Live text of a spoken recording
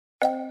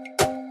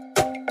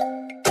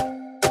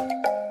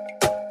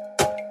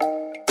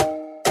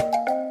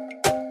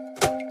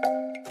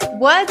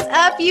What's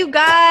up, you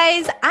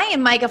guys? I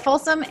am Micah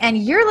Folsom, and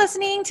you're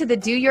listening to the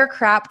Do Your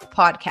Crap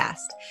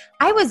podcast.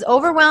 I was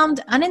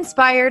overwhelmed,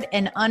 uninspired,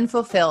 and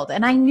unfulfilled,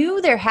 and I knew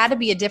there had to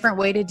be a different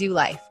way to do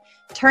life.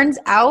 Turns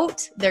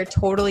out there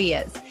totally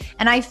is.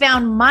 And I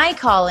found my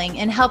calling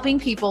in helping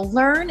people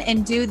learn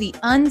and do the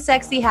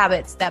unsexy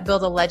habits that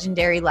build a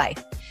legendary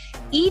life.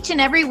 Each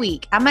and every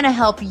week, I'm going to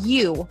help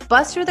you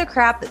bust through the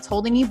crap that's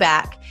holding you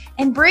back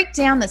and break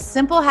down the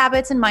simple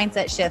habits and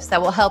mindset shifts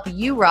that will help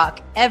you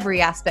rock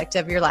every aspect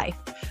of your life.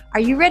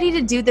 Are you ready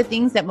to do the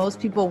things that most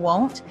people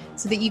won't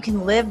so that you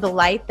can live the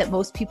life that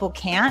most people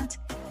can't?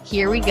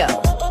 Here we go.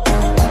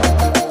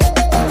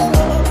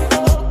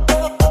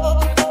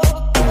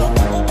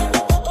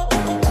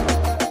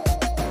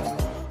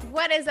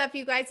 What is up,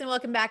 you guys, and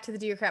welcome back to the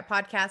Do Your Crap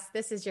podcast.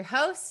 This is your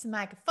host,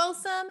 Micah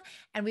Folsom,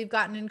 and we've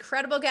got an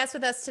incredible guest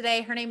with us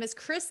today. Her name is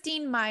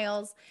Christine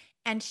Miles,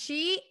 and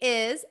she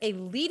is a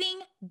leading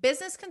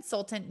business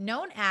consultant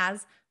known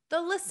as the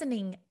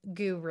Listening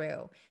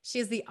Guru. She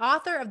is the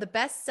author of the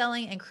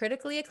best-selling and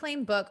critically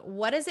acclaimed book,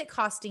 What Is It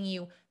Costing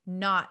You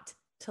Not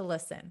to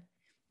Listen?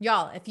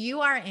 Y'all, if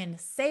you are in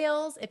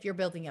sales, if you're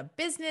building a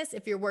business,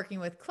 if you're working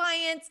with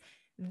clients,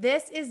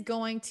 this is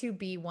going to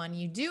be one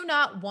you do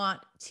not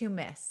want to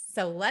miss.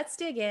 So let's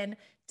dig in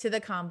to the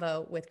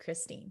convo with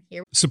Christine.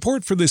 Here.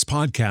 Support for this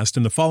podcast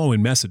and the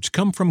following message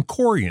come from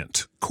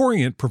Corient.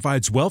 Corient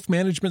provides wealth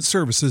management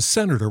services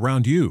centered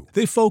around you.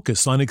 They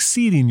focus on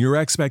exceeding your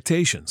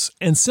expectations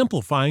and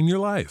simplifying your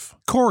life.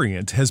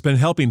 Corient has been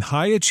helping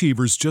high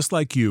achievers just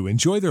like you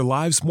enjoy their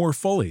lives more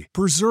fully,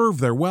 preserve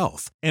their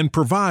wealth, and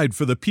provide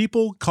for the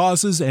people,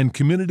 causes, and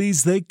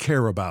communities they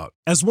care about.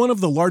 As one of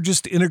the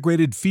largest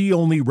integrated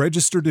fee-only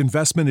registered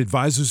investment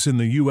advisors in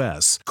the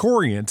U.S.,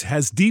 Corient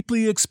has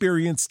deeply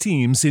experienced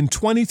teams in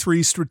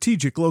 23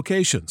 strategic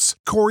locations.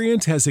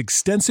 Corient has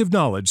extensive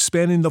knowledge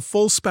spanning the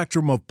full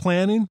spectrum of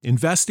planning,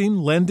 investing,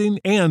 lending,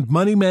 and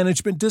money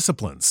management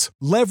disciplines.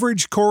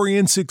 Leverage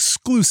Corient's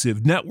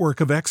exclusive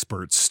network of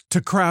experts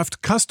to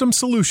craft custom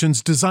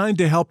solutions designed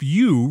to help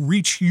you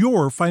reach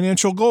your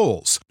financial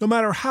goals, no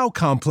matter how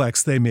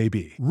complex they may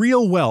be.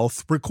 Real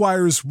wealth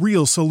requires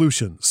real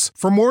solutions.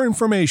 For more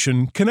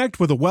information,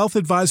 connect with a wealth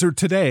advisor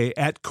today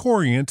at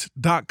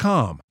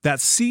Corient.com.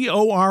 That's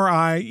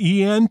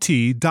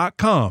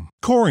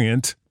Corient.com.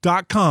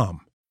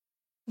 Corient.com.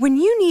 When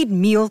you need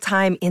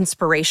mealtime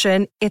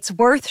inspiration, it's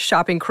worth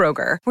shopping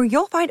Kroger, where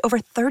you'll find over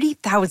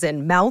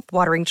 30,000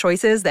 mouth-watering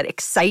choices that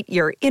excite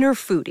your inner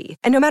foodie.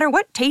 And no matter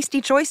what tasty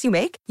choice you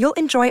make, you'll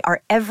enjoy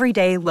our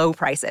everyday low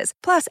prices,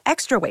 plus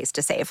extra ways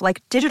to save,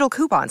 like digital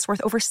coupons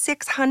worth over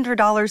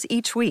 $600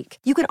 each week.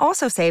 You can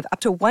also save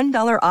up to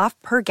 $1 off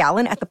per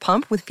gallon at the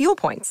pump with fuel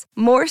points.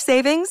 More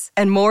savings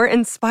and more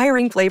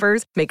inspiring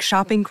flavors make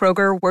shopping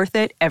Kroger worth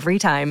it every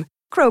time.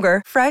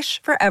 Kroger,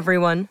 fresh for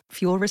everyone.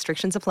 Fuel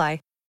restrictions apply.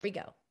 Here we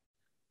go.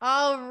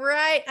 All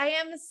right. I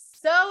am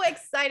so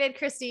excited,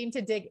 Christine,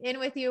 to dig in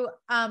with you.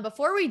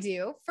 Before we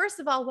do, first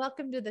of all,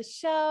 welcome to the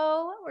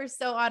show. We're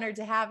so honored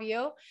to have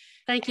you.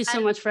 Thank you so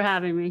much for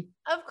having me.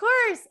 Of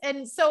course.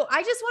 And so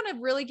I just want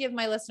to really give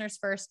my listeners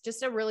first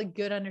just a really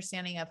good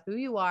understanding of who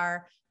you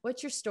are,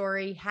 what's your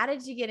story, how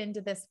did you get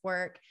into this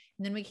work,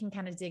 and then we can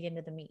kind of dig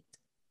into the meat.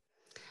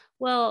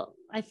 Well,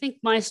 I think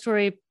my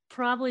story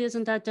probably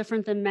isn't that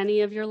different than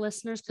many of your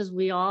listeners because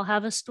we all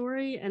have a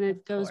story and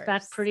it goes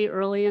back pretty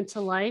early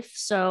into life.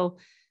 So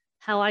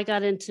how I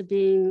got into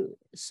being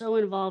so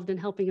involved in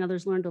helping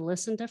others learn to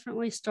listen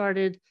differently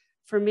started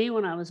for me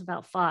when I was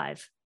about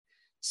 5.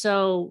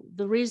 So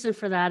the reason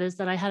for that is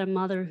that I had a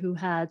mother who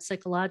had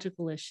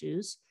psychological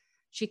issues.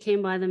 She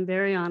came by them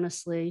very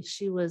honestly.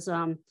 She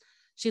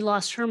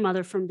lost her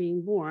mother from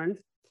being born.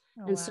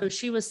 So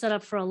she was set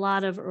up for a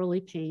lot of early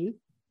pain.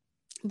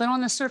 But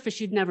on the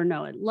surface, you'd never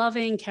know it.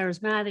 Loving,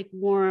 charismatic,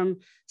 warm,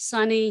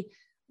 sunny,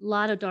 a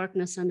lot of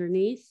darkness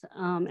underneath.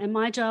 And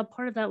my job,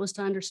 part of that was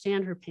to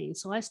understand her pain.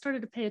 So I started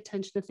to pay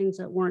attention to things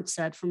that weren't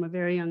said from a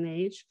very young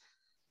age.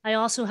 I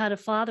also had a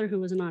father who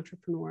was an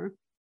entrepreneur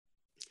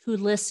who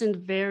listened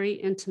very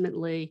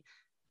intimately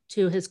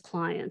to his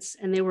clients.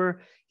 And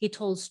he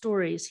told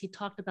stories. He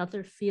talked about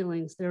their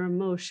feelings, their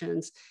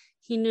emotions.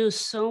 He knew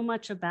so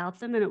much about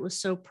them and it was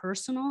so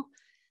personal.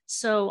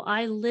 So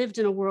I lived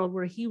in a world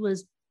where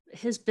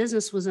his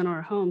business was in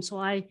our home. So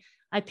I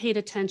paid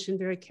attention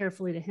very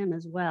carefully to him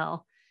as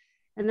well.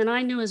 And then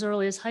I knew as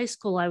early as high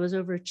school, I was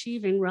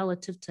overachieving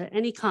relative to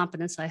any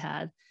competence I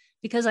had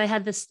because I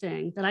had this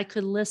thing that I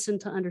could listen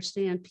to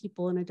understand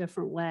people in a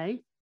different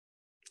way.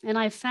 And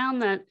I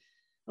found that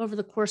over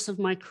the course of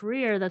my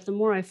career, that the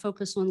more I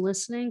focus on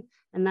listening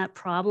and that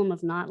problem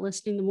of not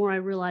listening, the more I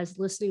realized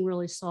listening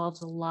really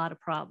solves a lot of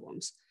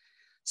problems.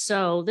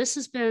 So this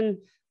has been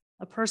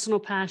a personal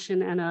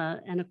passion and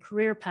a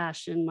career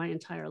passion my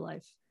entire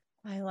life.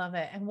 I love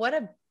it. And what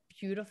a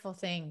beautiful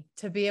thing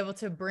to be able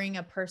to bring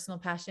a personal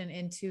passion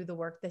into the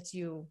work that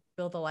you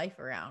build a life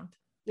around.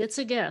 It's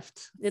a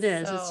gift. It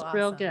is. So It's a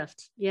real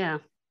gift. Yeah.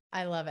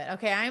 I love it.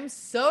 Okay. I'm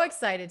so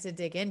excited to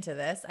dig into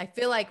this. I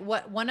feel like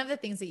one of the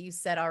things that you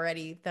said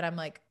already that I'm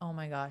like, oh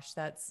my gosh,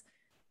 that's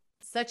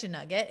such a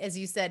nugget, is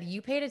you said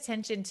you paid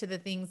attention to the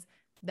things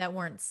that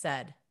weren't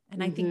said.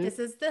 And I think this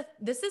is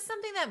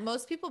something that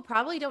most people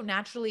probably don't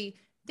naturally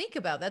think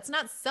about. That's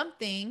not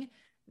something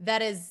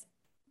that is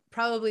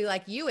probably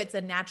like you. It's a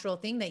natural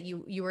thing that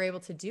you were able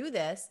to do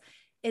this.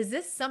 Is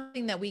this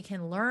something that we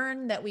can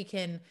learn, that we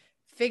can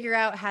figure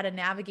out how to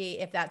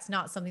navigate if that's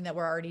not something that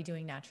we're already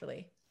doing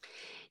naturally?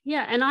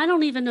 Yeah. And I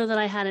don't even know that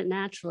I had it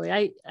naturally.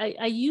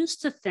 I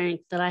used to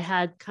think that I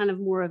had kind of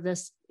more of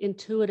this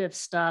intuitive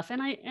stuff.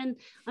 And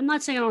I'm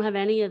not saying I don't have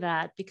any of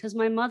that, because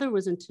my mother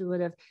was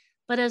intuitive.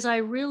 But as I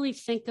really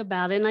think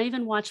about it, and I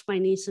even watch my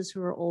nieces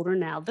who are older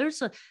now,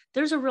 there's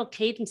a real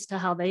cadence to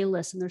how they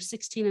listen. They're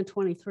 16 and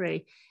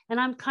 23. And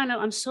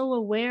I'm so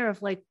aware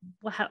of like,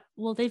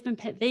 well, they've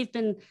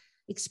been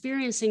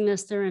experiencing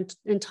this their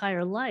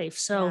entire life.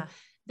 So yeah,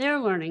 they're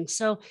learning.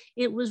 So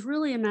it was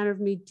really a matter of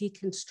me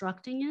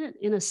deconstructing it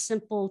in a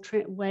simple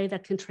way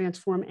that can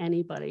transform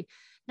anybody.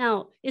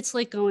 Now, it's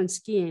like going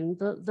skiing.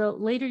 The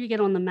later you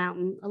get on the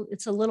mountain,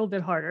 it's a little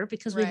bit harder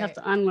because we have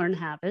to unlearn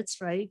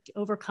habits, right?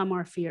 Overcome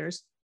our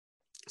fears.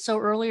 So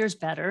earlier is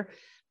better.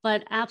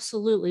 But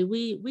absolutely,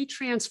 we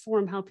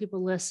transform how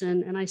people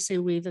listen. And I say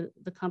we, the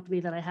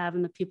company that I have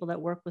and the people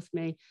that work with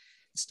me,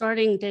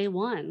 starting day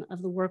one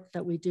of the work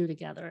that we do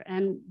together.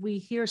 And we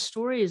hear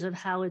stories of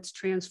how it's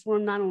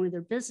transformed not only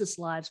their business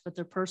lives, but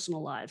their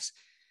personal lives.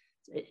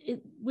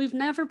 We've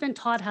never been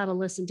taught how to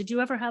listen. Did you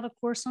ever have a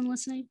course on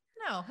listening?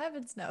 No,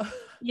 heavens no.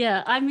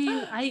 Yeah, I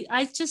mean,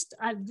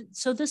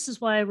 so this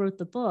is why I wrote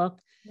the book.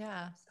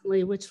 Yeah.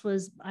 Which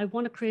was, I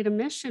want to create a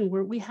mission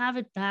where we have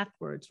it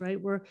backwards, right?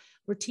 We're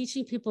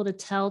teaching people to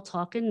tell,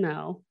 talk, and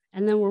know.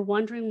 And then we're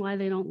wondering why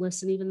they don't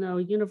listen, even though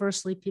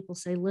universally people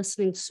say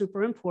listening is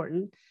super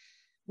important.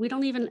 We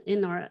don't even,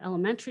 in our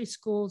elementary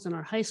schools and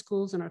our high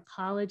schools and our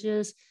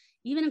colleges,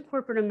 even in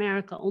corporate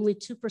America, only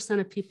 2%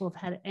 of people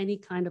have had any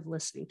kind of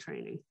listening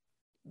training.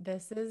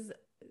 This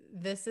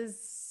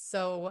is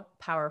so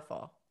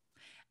powerful.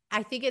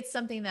 I think it's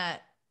something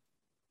that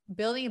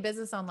building a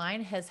business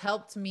online has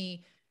helped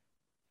me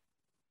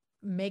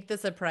make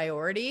this a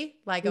priority.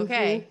 Like,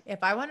 okay,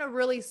 if I want to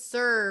really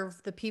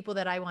serve the people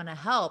that I want to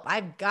help,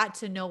 I've got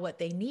to know what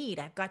they need.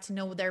 I've got to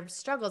know their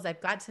struggles. I've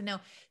got to know.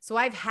 So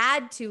I've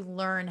had to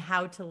learn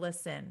how to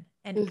listen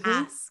and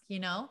ask,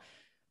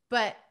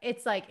 but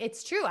it's like,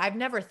 it's true. I've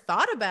never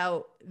thought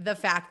about the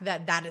fact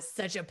that that is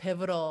such a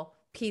pivotal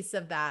piece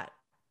of that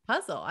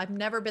puzzle. I've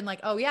never been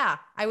like, oh yeah,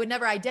 I would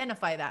never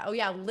identify that. Oh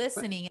yeah,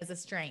 listening is a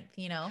strength,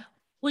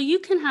 Well, you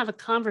can have a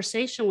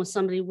conversation with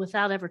somebody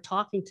without ever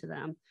talking to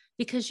them,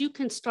 because you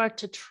can start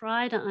to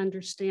try to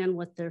understand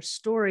what their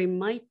story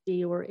might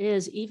be or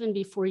is even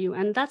before you.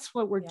 And that's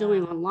what we're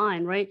doing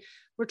online, right?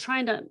 We're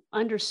trying to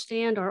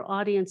understand our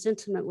audience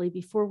intimately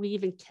before we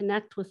even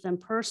connect with them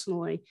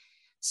personally.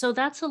 So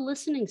that's a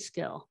listening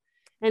skill.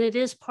 And it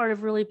is part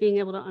of really being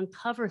able to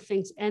uncover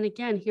things. And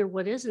again, hear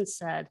what isn't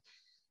said.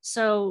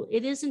 So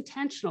it is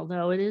intentional,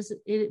 though.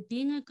 It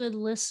being a good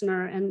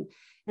listener and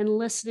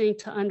listening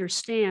to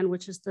understand,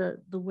 which is the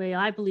way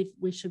I believe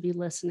we should be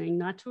listening,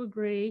 not to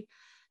agree,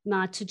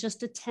 not to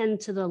just attend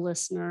to the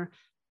listener,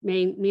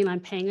 mean I'm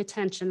paying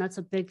attention. That's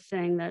a big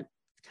thing that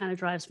kind of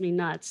drives me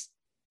nuts.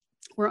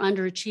 We're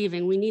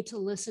underachieving. We need to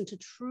listen to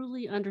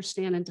truly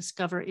understand and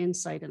discover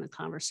insight in the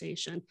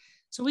conversation.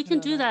 So we can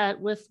do that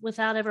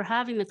without ever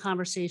having the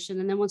conversation.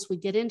 And then once we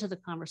get into the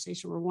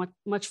conversation, we're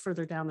much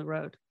further down the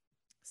road.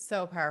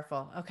 So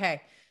powerful.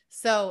 Okay.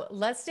 So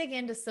let's dig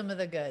into some of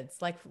the goods.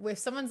 Like if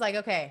someone's like,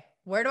 okay,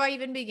 where do I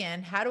even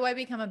begin? How do I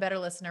become a better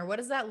listener? What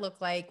does that look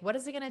like? What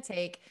is it going to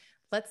take?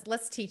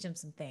 Let's teach them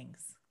some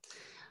things.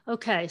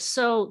 Okay.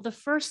 So the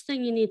first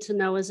thing you need to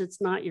know is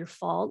it's not your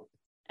fault,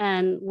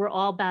 and we're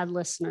all bad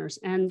listeners.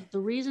 And the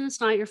reason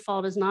it's not your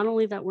fault is not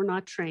only that we're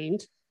not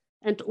trained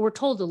and we're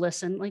told to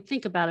listen, like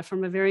think about it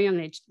from a very young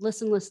age,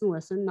 listen,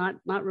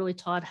 not really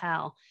taught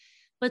how.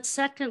 But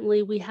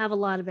secondly, we have a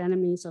lot of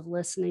enemies of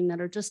listening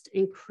that are just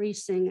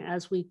increasing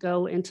as we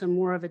go into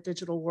more of a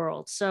digital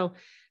world. So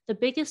the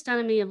biggest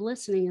enemy of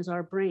listening is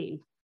our brain.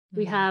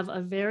 We have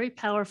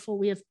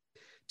we have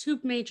two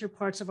major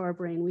parts of our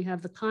brain. We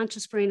have the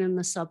conscious brain and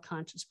the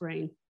subconscious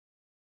brain.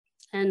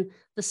 And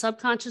the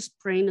subconscious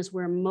brain is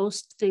where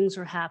most things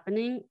are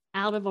happening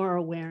out of our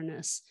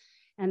awareness.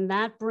 And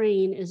that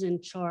brain is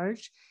in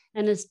charge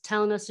and is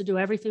telling us to do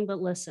everything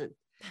but listen.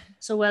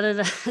 So whether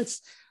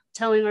that's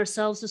telling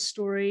ourselves a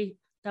story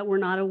that we're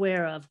not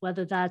aware of,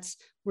 whether that's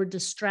we're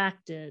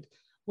distracted,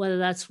 whether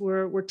that's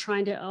we're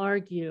trying to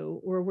argue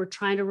or we're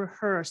trying to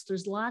rehearse.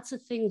 There's lots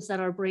of things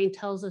that our brain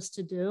tells us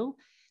to do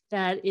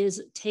that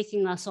is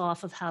taking us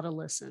off of how to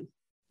listen.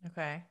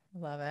 Okay.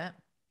 Love it.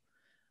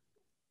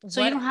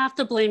 So you don't have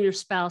to blame your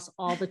spouse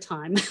all the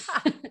time.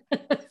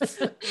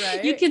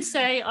 Right. You can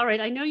say, all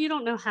right, I know you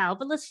don't know how,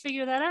 but let's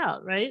figure that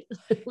out, right?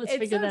 Let's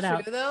figure that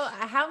out. Though,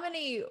 how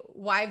many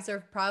wives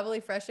are probably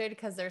frustrated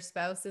because their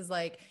spouse is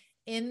like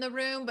in the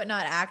room, but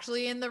not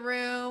actually in the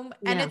room.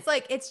 And it's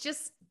like,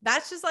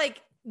 that's just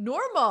like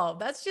normal.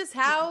 That's just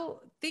how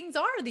things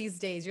are these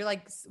days. You're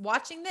like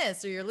watching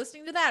this, or you're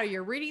listening to that, or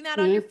you're reading that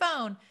on your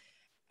phone,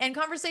 and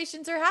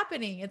conversations are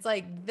happening. It's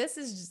like, this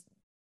is,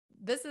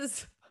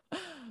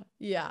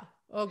 yeah.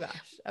 Oh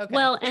gosh. Okay.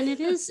 Well, and it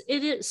is.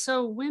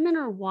 So women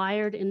are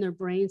wired in their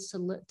brains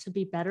to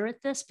be better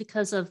at this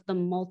because of the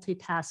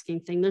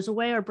multitasking thing. There's a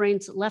way our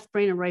brains, left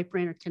brain and right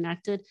brain, are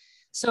connected.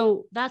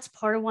 So that's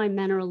part of why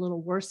men are a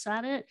little worse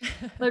at it.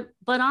 But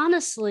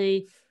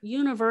honestly,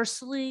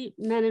 universally,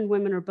 men and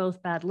women are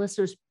both bad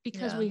listeners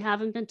because we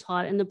haven't been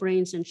taught, and the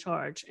brain's in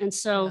charge. And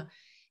so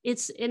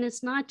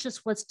it's not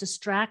just what's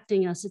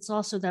distracting us. It's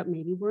also that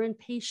maybe we're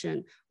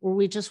impatient, or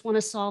we just want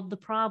to solve the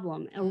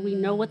problem, or we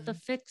know what the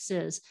fix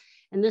is.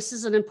 And this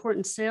is an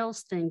important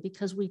sales thing,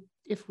 because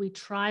if we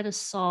try to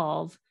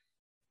solve,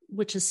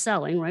 which is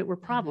selling, right? We're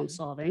problem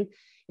solving.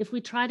 If we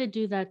try to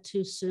do that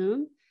too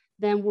soon,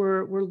 then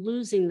we're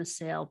losing the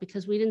sale,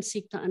 because we didn't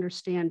seek to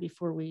understand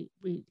before we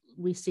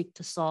seek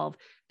to solve.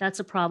 That's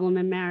a problem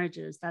in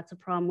marriages. That's a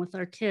problem with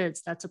our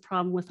kids. That's a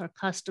problem with our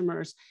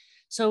customers.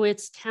 So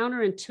it's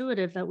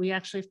counterintuitive that we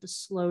actually have to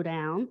slow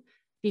down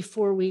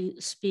before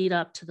we speed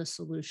up to the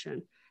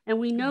solution. And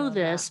we know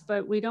this,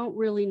 but we don't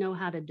really know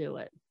how to do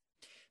it.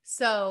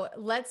 So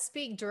let's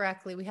speak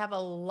directly. We have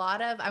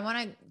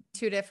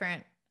two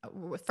different,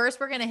 first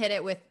we're going to hit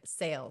it with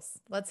sales.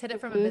 Let's hit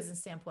it from a business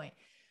standpoint.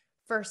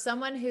 For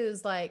someone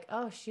who's like,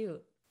 oh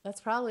shoot,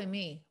 that's probably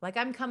me. Like,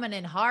 I'm coming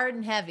in hard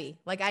and heavy.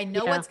 Like, I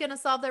know what's going to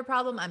solve their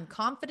problem. I'm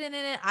confident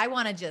in it. I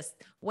want to just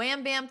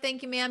wham, bam,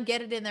 thank you, ma'am,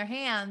 get it in their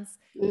hands.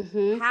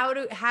 How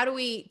do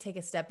we take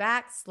a step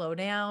back, slow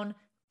down,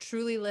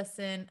 truly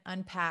listen,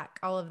 unpack,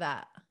 all of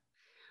that?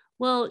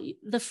 Well,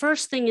 the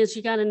first thing is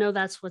you got to know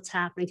that's what's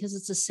happening, because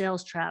it's a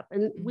sales trap.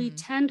 And we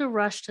tend to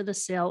rush to the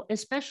sale,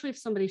 especially if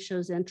somebody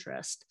shows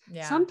interest.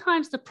 Yeah.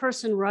 Sometimes the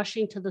person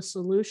rushing to the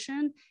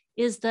solution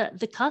is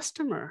the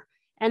customer.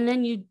 And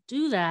then you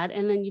do that,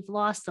 and then you've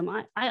lost them.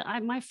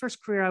 My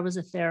first career, I was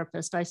a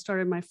therapist. I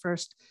started my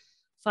first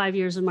 5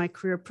 years of my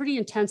career pretty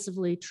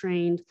intensively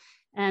trained.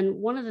 And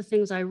one of the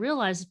things I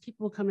realized is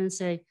people will come in and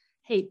say,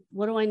 hey,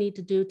 what do I need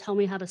to do? Tell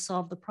me how to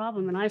solve the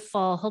problem. And I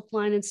fall hook,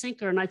 line, and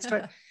sinker. And I'd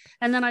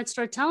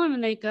start telling them,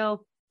 and they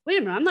go, wait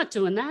a minute, I'm not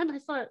doing that. And I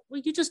thought,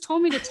 well, you just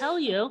told me to tell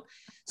you.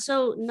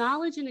 So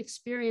knowledge and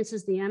experience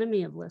is the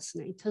enemy of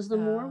listening, because the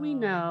more we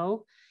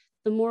know,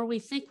 the more we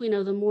think we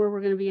know, the more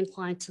we're going to be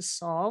inclined to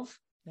solve.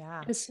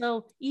 Yeah. And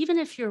so even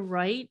if you're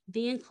right,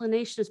 the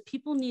inclination is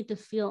people need to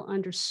feel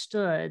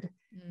understood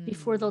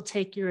before they'll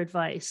take your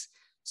advice.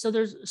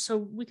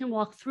 So we can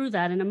walk through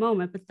that in a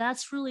moment, but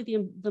that's really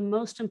the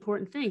most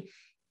important thing.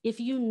 If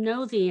you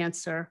know the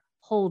answer,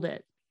 hold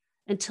it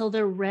until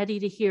they're ready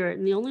to hear it.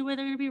 And the only way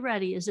they're going to be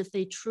ready is if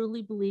they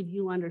truly believe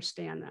you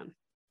understand them.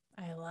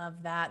 I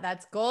love that.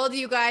 That's gold.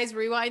 You guys,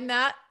 rewind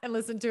that and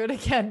listen to it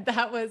again.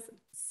 That was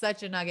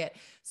such a nugget.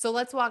 So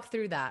let's walk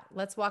through that.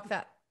 Let's walk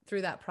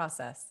through that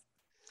process.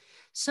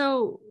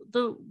 So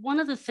one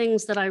of the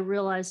things that I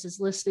realized is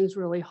listening is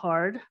really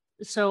hard.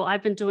 So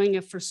I've been doing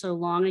it for so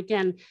long.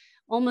 Again,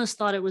 almost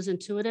thought it was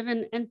intuitive.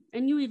 And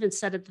you even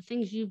said it, the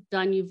things you've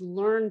done, you've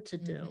learned to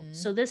do.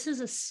 So this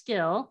is a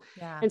skill.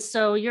 Yeah. And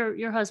so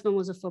your husband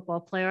was a football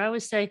player. I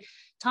always say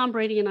Tom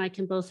Brady and I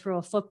can both throw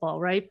a football,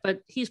 right?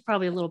 But he's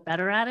probably a little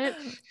better at it.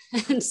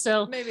 And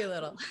so maybe a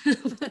little,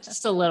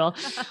 just a little.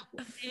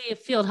 Maybe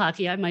field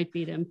hockey, I might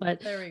beat him. But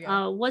there we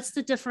go. What's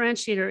the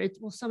differentiator?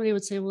 Somebody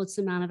would say, well, it's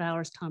the amount of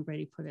hours Tom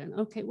Brady put in.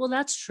 Okay, well,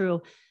 that's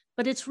true.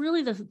 But it's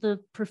really the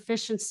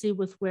proficiency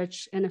with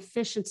which and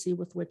efficiency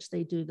with which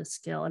they do the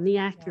skill and the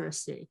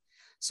accuracy. Yeah.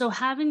 So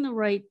having the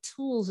right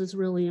tools is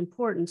really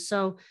important.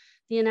 So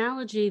the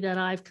analogy that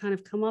I've kind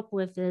of come up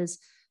with is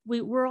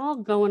we're all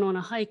going on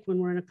a hike when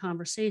we're in a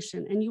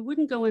conversation, and you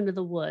wouldn't go into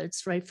the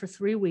woods, right, for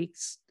 3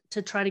 weeks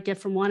to try to get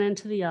from one end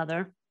to the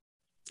other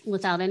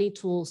without any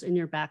tools in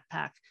your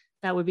backpack.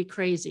 That would be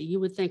crazy. You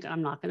would think,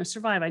 I'm not going to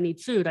survive. I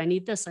need food. I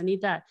need this. I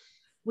need that.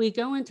 We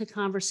go into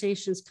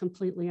conversations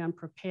completely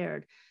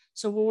unprepared.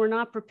 So when we're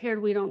not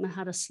prepared, we don't know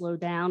how to slow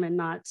down and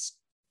not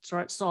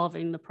start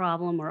solving the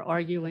problem or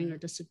arguing or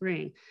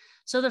disagreeing.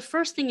 So the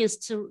first thing is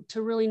to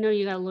really know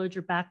you got to load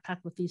your backpack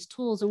with these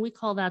tools. And we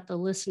call that the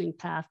listening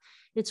path.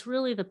 It's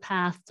really the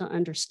path to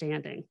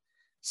understanding.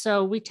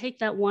 So we take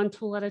that one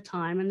tool at a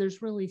time, and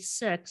there's really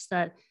 6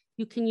 that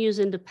you can use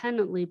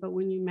independently. But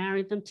when you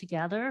marry them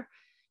together,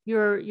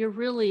 you're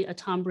really a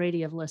Tom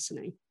Brady of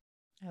listening.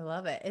 I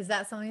love it. Is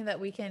that something that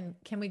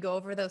can we go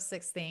over those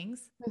 6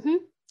 things?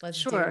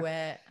 Let's do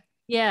it.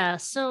 Yeah.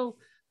 So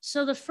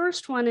the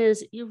first one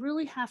is you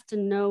really have to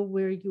know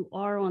where you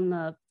are on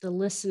the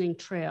listening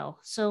trail.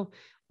 So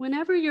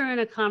whenever you're in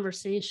a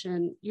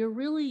conversation, you're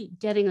really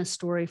getting a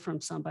story from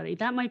somebody.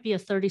 That might be a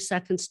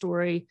 30-second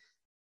story.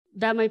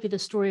 That might be the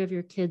story of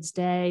your kid's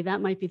day.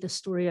 That might be the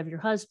story of your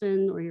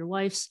husband or your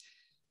wife's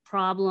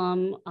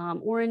problem.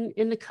 Or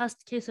in the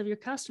case of your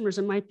customers,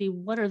 it might be,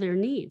 what are their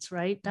needs,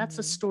 right? That's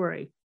a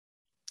story.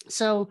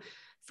 So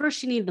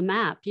first, you need the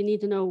map. You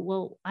need to know,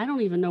 well, I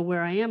don't even know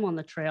where I am on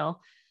the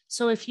trail.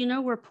 So if you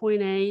know where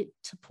point A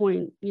to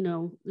point,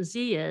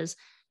 Z is,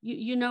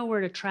 you know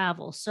where to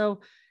travel.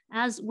 So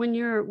as when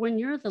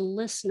you're the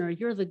listener,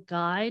 you're the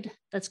guide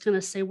that's going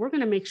to say, we're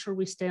going to make sure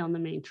we stay on the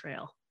main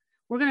trail.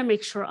 We're going to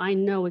make sure I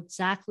know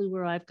exactly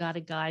where I've got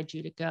to guide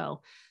you to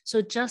go.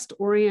 So just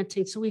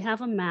orienting. So we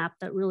have a map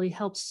that really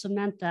helps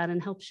cement that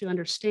and helps you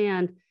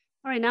understand,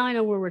 all right, now I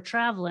know where we're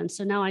traveling.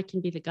 So now I can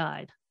be the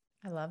guide.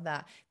 I love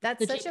that. That's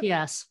the such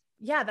GPS.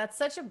 That's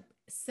such a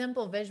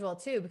simple visual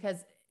too,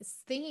 because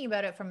thinking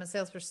about it from a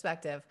sales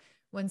perspective,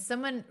 when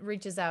someone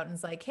reaches out and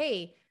is like,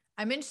 hey,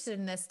 I'm interested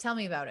in this, tell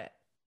me about it.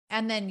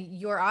 And then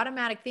your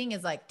automatic thing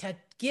is like to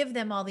give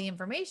them all the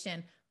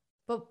information,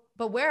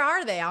 but where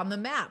are they on the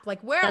map?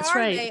 Like, where That's are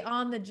right. they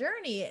on the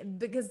journey?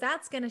 Because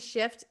that's going to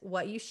shift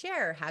what you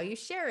share, how you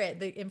share it,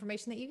 the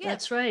information that you get.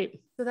 That's right.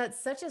 So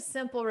that's such a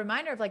simple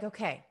reminder of like,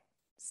 okay,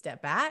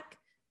 step back,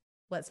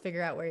 let's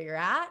figure out where you're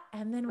at,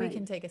 and then we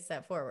can take a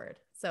step forward.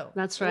 So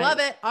that's right. Love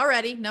it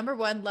already. Number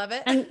one, love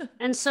it.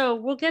 And so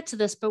we'll get to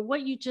this, but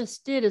what you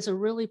just did is a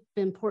really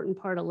important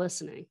part of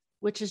listening,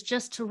 which is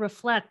just to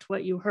reflect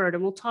what you heard.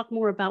 And we'll talk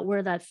more about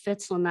where that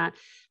fits on that.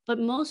 But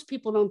most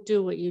people don't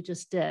do what you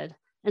just did.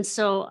 And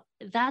so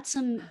that's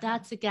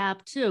a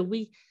gap too.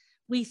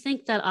 We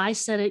think that I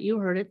said it, you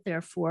heard it,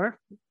 therefore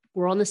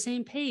we're on the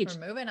same page.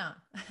 We're moving on.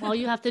 All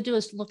you have to do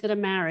is look at a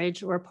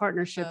marriage or a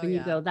partnership and you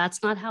go,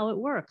 that's not how it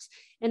works.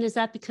 And is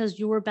that because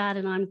you were bad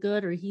and I'm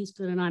good, or he's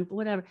good and I'm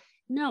whatever?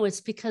 No,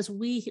 it's because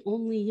we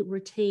only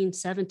retain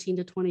 17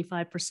 to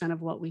 25%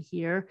 of what we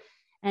hear.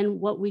 And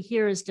what we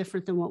hear is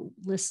different than what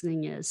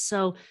listening is.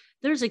 So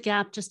there's a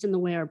gap just in the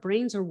way our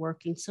brains are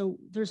working. So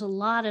there's a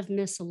lot of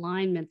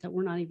misalignment that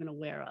we're not even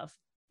aware of.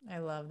 I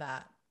love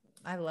that.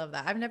 I love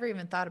that. I've never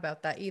even thought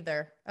about that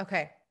either.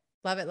 Okay.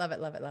 Love it. Love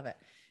it. Love it. Love it.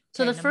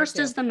 So the first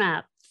is the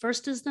map.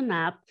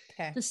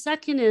 Okay. The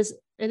second is,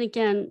 and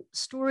again,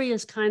 story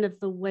is kind of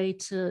the way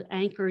to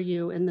anchor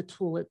you in the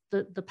tool,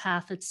 the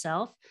path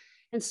itself.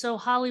 And so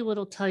Hollywood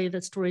will tell you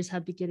that stories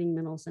have beginning,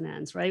 middles, and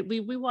ends, right?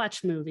 We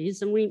watch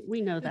movies and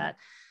we know that.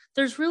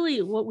 There's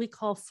really what we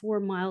call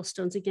 4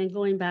 milestones. Again,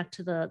 going back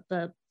to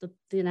the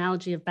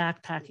analogy of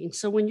backpacking.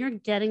 So when you're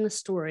getting the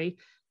story,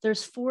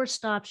 there's 4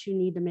 stops you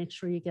need to make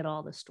sure you get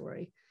all the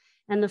story.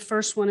 And the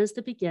first one is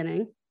the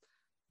beginning.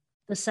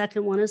 The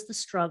second one is the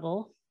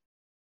struggle.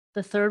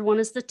 The third one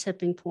is the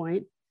tipping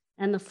point.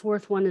 And the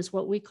fourth one is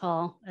what we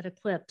call at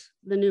Equipped,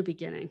 the new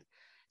beginning.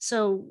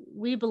 So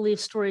we believe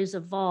stories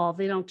evolve.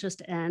 They don't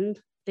just end.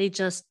 They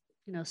just,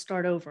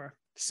 start over.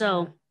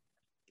 So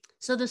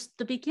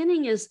the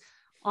beginning is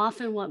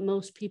often what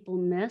most people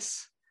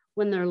miss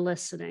when they're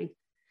listening.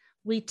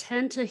 We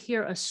tend to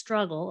hear a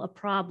struggle, a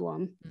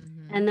problem,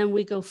 and then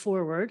we go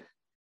forward,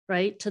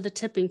 right, to the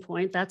tipping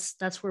point.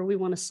 That's where we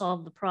want to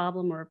solve the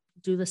problem or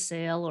do the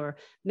sale or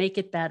make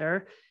it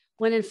better.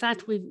 When in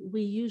fact,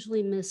 we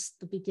usually miss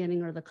the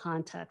beginning or the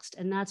context.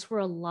 And that's where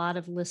a lot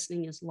of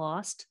listening is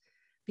lost,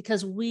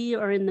 because we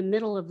are in the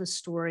middle of the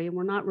story and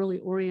we're not really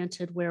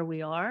oriented where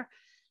we are.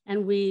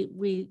 And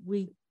we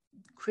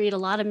create a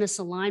lot of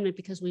misalignment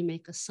because we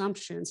make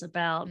assumptions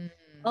about,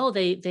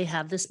 they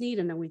have this need,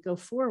 and then we go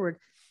forward.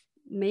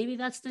 Maybe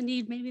that's the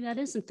need. Maybe that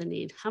isn't the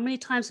need. How many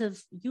times have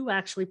you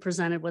actually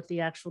presented what the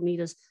actual need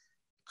is,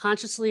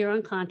 consciously or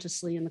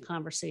unconsciously, in the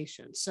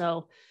conversation?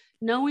 So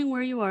knowing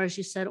where you are, as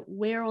you said,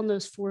 where on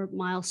those 4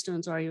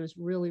 milestones are you is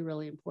really,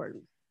 really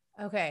important.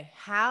 Okay.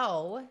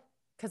 How?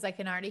 Because I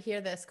can already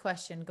hear this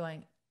question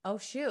going, oh,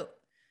 shoot.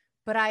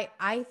 But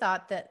I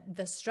thought that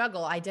the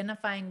struggle,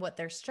 identifying what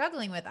they're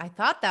struggling with, I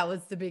thought that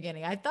was the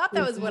beginning. I thought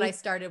that was what I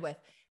started with.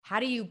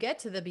 How do you get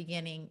to the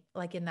beginning,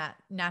 like in that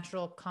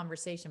natural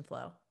conversation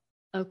flow?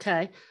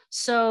 Okay.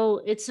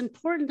 So it's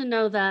important to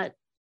know that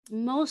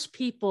most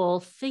people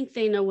think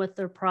they know what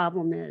their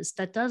problem is.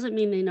 That doesn't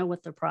mean they know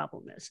what their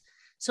problem is.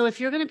 So if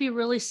you're going to be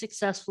really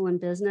successful in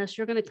business,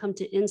 you're going to come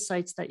to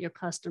insights that your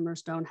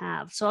customers don't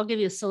have. So I'll give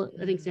you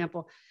an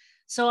example.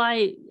 So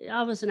I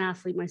was an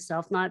athlete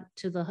myself, not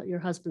to your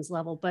husband's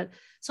level, but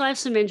so I have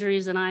some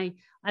injuries, and I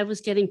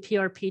was getting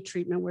PRP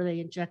treatment where they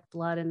inject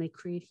blood and they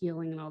create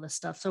healing and all this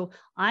stuff. So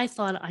I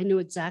thought I knew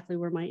exactly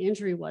where my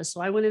injury was.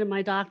 So I went into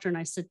my doctor and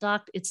I said,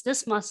 Doc, it's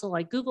this muscle.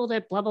 I Googled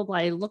it, blah, blah, blah.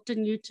 I looked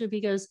in YouTube. He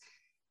goes,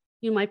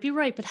 you might be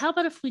right, but how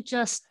about if we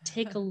just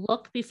take a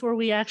look before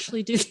we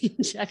actually do the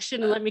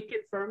injection and let me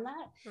confirm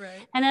that?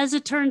 Right. And as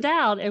it turned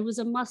out, it was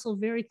a muscle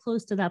very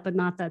close to that, but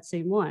not that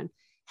same one.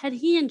 Had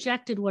he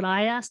injected what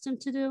I asked him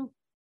to do,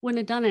 wouldn't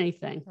have done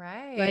anything.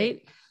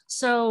 Right.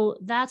 So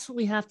that's what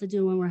we have to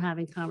do when we're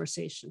having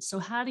conversations. So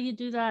how do you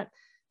do that?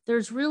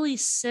 There's really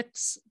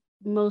 6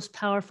 most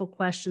powerful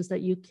questions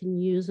that you can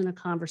use in a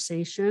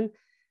conversation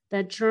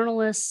that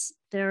journalists,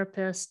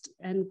 therapists,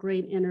 and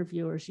great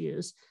interviewers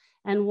use.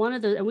 And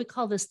and we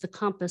call this the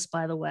compass,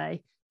 by the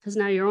way, because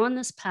now you're on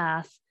this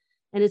path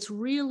and it's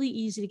really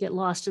easy to get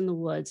lost in the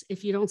woods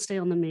if you don't stay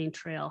on the main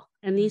trail.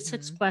 And these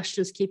 6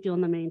 questions keep you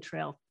on the main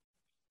trail.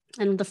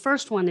 And the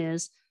first one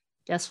is,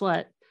 guess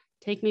what?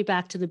 Take me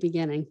back to the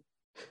beginning.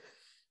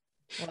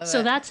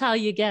 So that's how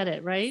you get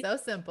it, right? So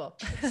simple.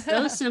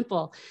 So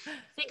simple.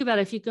 Think about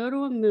it. If you go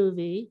to a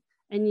movie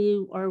and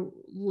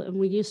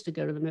we used to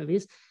go to the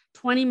movies,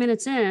 20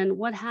 minutes in,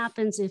 what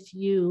happens if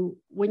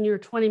when you're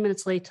 20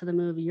 minutes late to the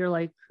movie, you're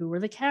like, who are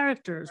the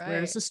characters? Right.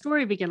 Where does the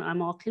story begin?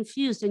 I'm all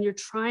confused. And you're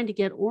trying to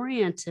get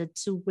oriented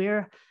to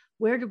where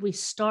did we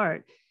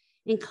start?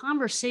 In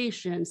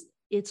conversations,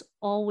 it's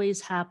always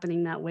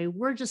happening that way.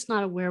 We're just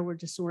not aware, we're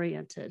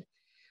disoriented.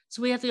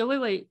 So we have to go,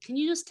 wait, can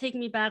you just take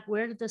me back?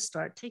 Where did this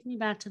start? Take me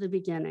back to the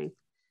beginning.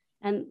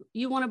 And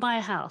you want to buy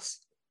a house.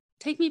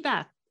 Take me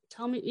back.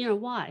 Tell me,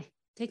 why?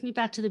 Take me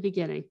back to the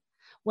beginning.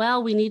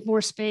 Well, we need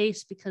more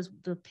space because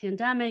the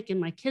pandemic and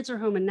my kids are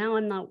home and now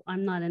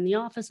I'm not in the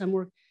office. I'm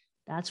working.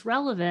 That's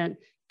relevant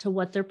to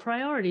what their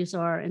priorities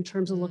are in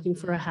terms of looking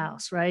for a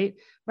house, right?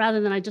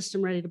 Rather than I just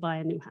am ready to buy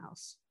a new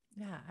house.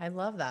 Yeah, I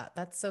love that.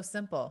 That's so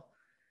simple.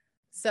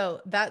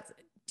 So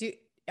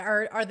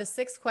are the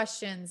 6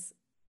 questions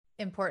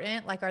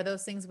important? Like, are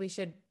those things we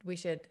should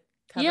cover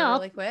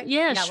really quick?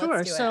 Yeah, sure.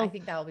 Let's do it. I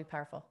think that will be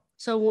powerful.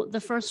 So the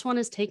first one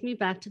is take me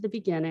back to the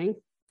beginning.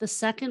 The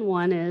second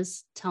one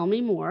is tell me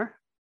more.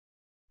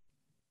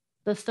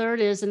 The third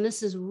is, and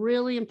this is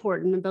really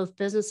important in both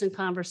business and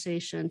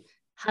conversation,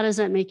 how does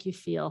that make you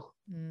feel?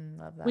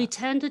 Love that. We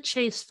tend to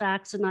chase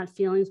facts and not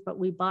feelings, but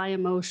we buy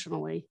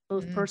emotionally,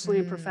 both personally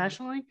and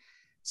professionally.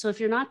 So if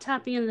you're not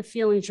tapping into the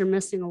feelings, you're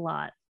missing a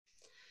lot.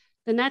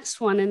 The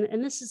next one,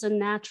 and this is a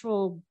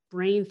natural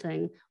brain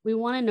thing, we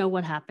want to know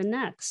what happened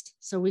next.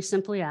 So we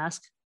simply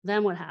ask,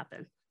 then what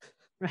happened,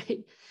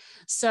 right?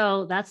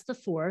 So that's the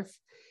fourth.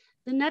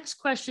 The next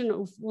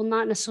question will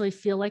not necessarily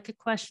feel like a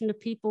question to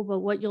people, but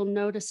what you'll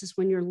notice is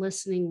when you're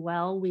listening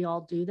well, we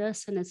all do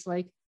this, and it's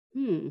like,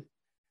 And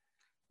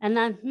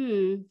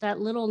that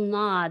little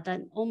nod,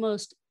 that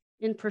almost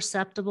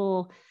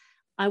imperceptible,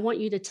 I want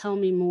you to tell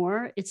me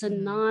more. It's a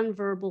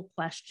nonverbal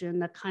question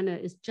that kind of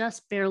is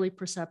just barely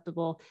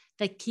perceptible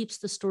that keeps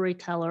the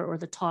storyteller or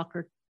the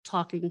talker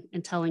talking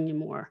and telling you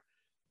more.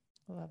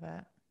 I love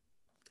it.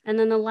 And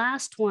then the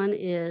last one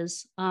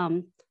is,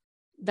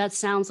 it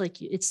sounds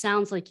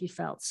like you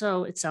felt.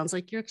 So it sounds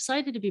like you're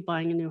excited to be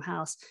buying a new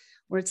house,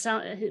 or it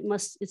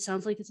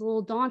sounds like it's a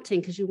little daunting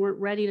because you weren't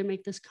ready to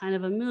make this kind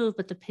of a move,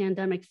 but the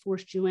pandemic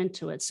forced you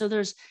into it. So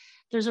there's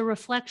a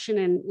reflection,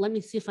 and let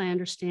me see if I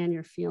understand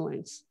your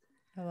feelings.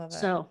 I love it.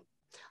 So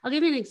I'll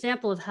give you an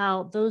example of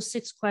how those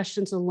 6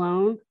 questions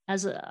alone,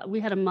 we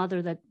had a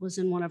mother that was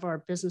in one of our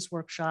business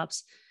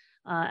workshops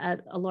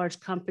at a large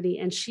company,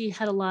 and she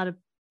had a lot of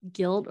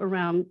guilt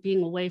around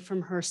being away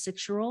from her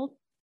 6-year-old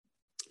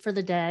for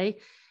the day.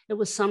 It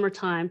was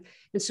summertime.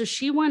 And so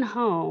she went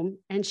home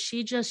and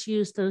she just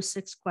used those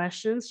 6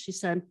 questions. She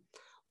said,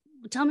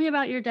 tell me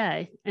about your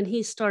day. And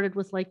he started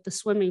with like the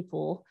swimming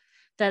pool,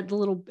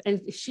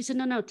 and she said,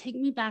 no, take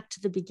me back to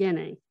the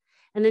beginning.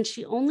 And then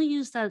she only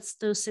used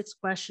those 6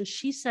 questions.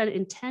 She said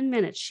in 10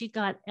 minutes, she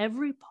got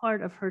every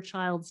part of her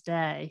child's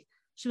day.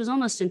 She was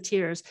almost in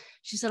tears.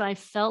 She said, I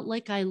felt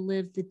like I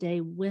lived the day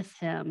with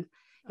him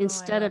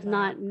instead of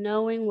not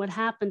knowing what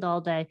happened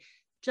all day,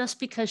 just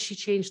because she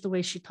changed the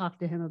way she talked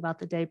to him about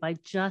the day by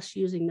just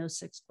using those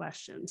 6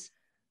 questions.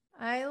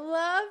 I love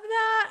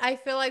that. I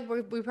feel like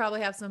we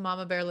probably have some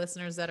Mama Bear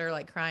listeners that are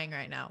like crying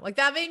right now. Like,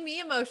 that made me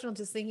emotional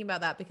just thinking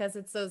about that, because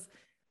it's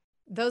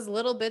those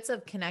little bits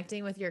of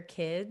connecting with your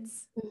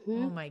kids.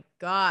 Oh my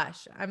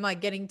gosh. I'm like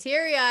getting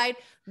teary-eyed.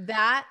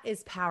 That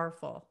is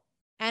powerful.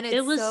 And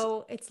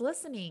it's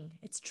listening.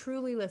 It's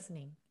truly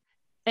listening.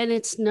 And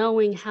it's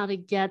knowing how to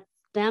get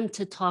them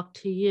to talk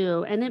to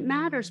you. And it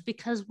matters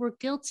because we're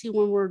guilty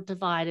when we're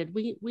divided.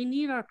 We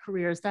need our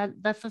careers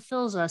that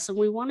fulfills us. And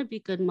we want to be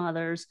good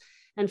mothers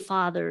and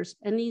fathers.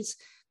 And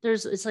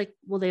it's like,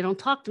 well, they don't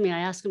talk to me. I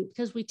ask them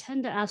because we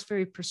tend to ask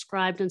very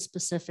prescribed and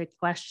specific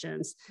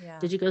questions. Yeah.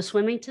 Did you go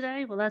swimming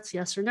today? Well, that's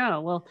yes or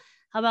no. Well,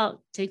 how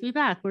about take me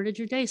back? Where did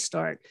your day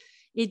start?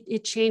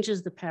 It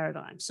changes the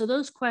paradigm. So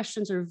those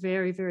questions are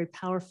very, very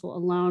powerful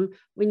alone.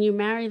 When you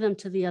marry them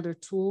to the other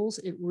tools,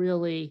 it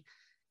really,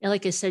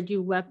 like I said,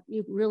 you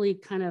really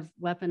kind of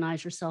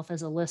weaponize yourself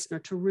as a listener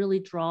to really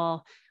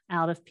draw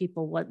out of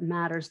people what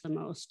matters the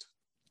most.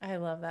 I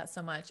love that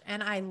so much.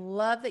 And I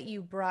love that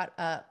you brought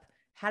up,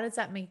 how does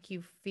that make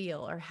you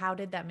feel? Or how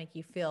did that make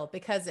you feel?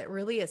 Because it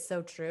really is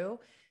so true.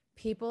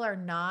 People are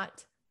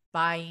not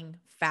buying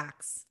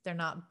facts. They're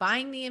not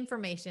buying the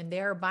information.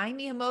 They are buying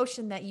the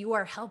emotion that you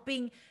are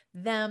helping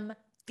them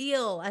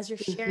feel as you're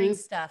sharing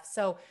stuff.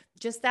 So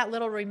just that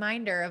little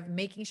reminder of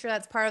making sure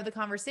that's part of the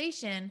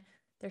conversation.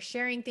 They're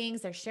sharing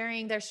things, they're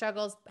sharing their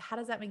struggles. How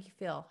does that make you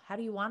feel? How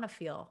do you want to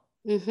feel?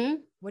 What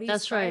do you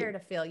aspire to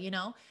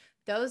feel?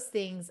 Those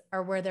things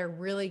are where they're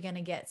really going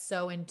to get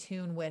so in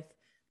tune with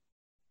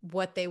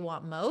what they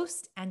want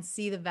most and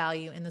see the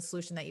value in the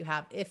solution that you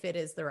have, if it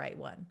is the right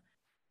one.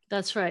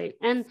 That's right.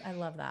 And I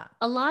love that.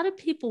 A lot of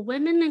people,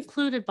 women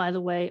included, by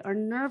the way, are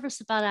nervous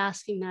about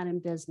asking that in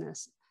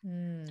business.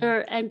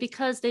 And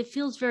because it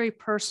feels very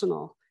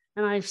personal.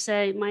 And I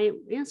say, my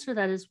answer to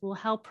that is, well,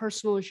 how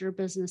personal is your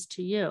business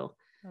to you?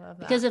 I love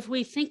that. Because if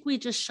we think we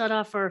just shut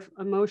off our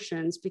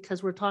emotions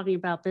because we're talking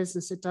about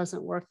business, it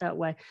doesn't work that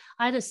way.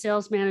 I had a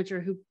sales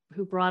manager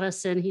who brought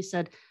us in. He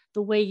said,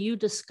 the way you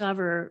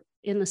discover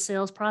in the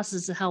sales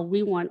process is how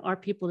we want our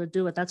people to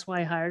do it. That's why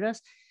he hired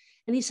us.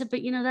 And he said, but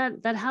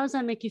that how does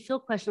that make you feel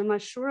question? I'm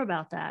not sure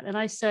about that. And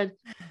I said,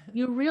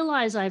 you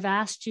realize I've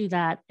asked you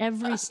that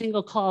every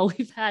single call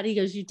we've had. He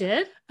goes, you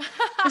did?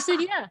 I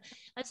said, yeah.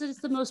 I said, it's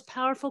the most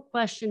powerful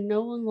question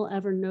no one will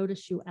ever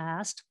notice you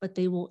asked, but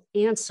they will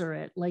answer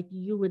it like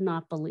you would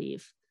not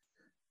believe.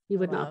 You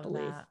would not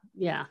believe. That.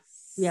 Yeah.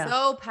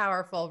 So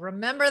powerful.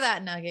 Remember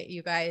that nugget,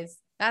 you guys.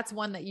 That's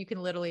one that you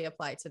can literally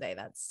apply today.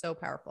 That's so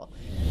powerful.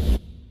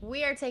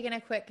 We are taking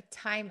a quick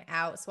time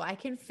out so I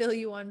can fill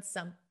you in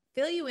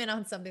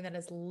on something that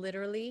is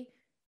literally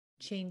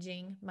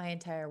changing my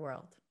entire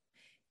world.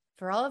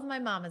 For all of my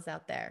mamas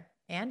out there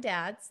and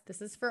dads,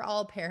 this is for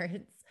all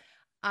parents.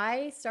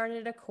 I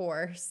started a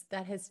course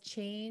that has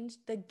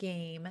changed the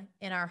game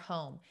in our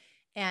home.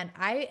 And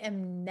I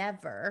am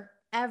never,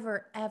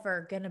 ever,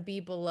 ever going to be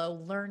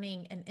below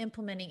learning and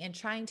implementing and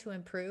trying to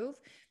improve.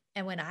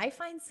 And when I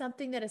find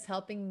something that is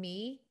helping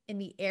me in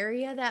the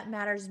area that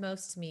matters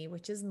most to me,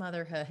 which is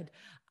motherhood,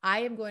 I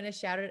am going to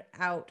shout it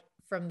out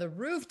from the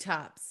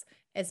rooftops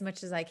as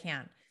much as I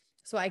can.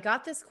 So I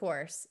got this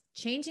course,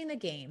 Changing the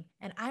Game,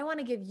 and I want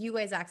to give you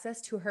guys access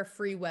to her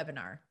free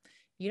webinar.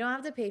 You don't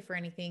have to pay for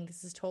anything.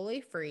 This is totally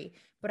free,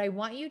 but I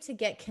want you to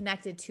get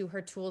connected to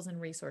her tools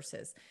and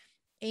resources.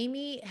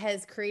 Amy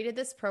has created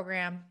this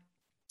program.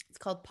 It's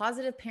called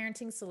Positive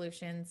Parenting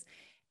Solutions.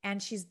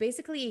 And she's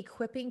basically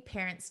equipping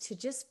parents to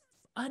just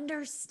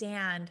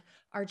understand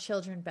our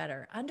children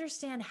better,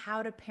 understand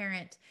how to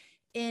parent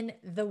in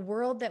the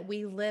world that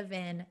we live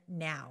in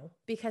now,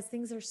 because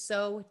things are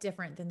so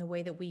different than the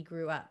way that we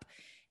grew up.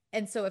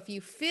 And so if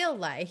you feel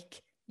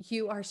like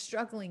you are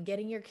struggling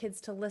getting your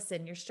kids to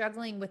listen, you're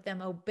struggling with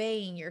them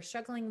obeying, you're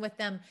struggling with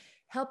them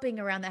helping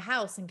around the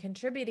house and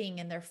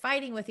contributing, and they're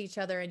fighting with each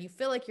other, and you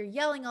feel like you're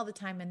yelling all the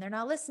time and they're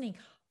not listening,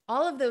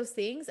 all of those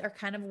things are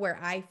kind of where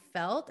I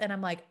felt. And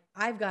I'm like,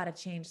 I've got to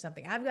change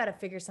something. I've got to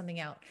figure something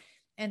out.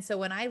 And so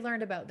when I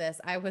learned about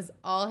this, I was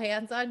all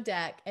hands on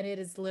deck, and it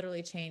has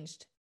literally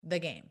changed the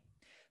game.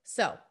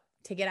 So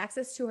to get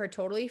access to her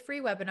totally free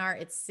webinar,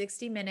 it's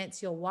 60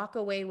 minutes. You'll walk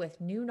away with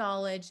new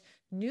knowledge,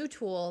 new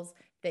tools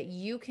that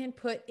you can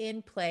put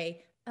in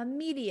play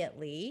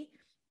immediately.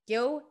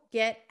 Go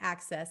get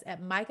access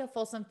at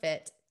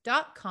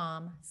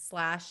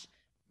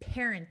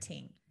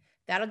micahfolsomfit.com/parenting.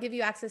 That'll give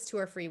you access to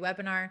our free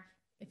webinar.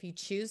 If you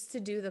choose to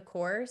do the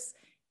course,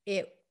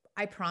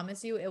 I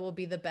promise you, it will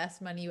be the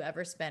best money you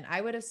ever spent.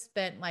 I would have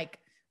spent like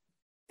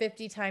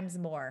 50 times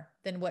more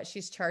than what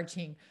she's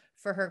charging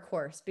for her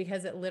course,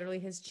 because it literally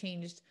has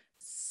changed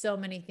so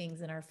many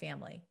things in our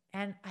family.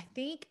 And I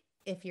think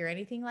if you're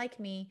anything like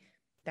me,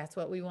 that's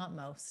what we want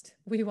most.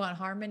 We want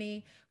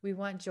harmony. We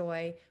want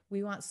joy.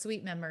 We want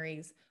sweet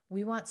memories.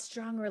 We want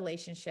strong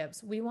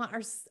relationships. We want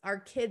our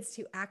kids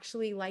to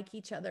actually like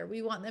each other.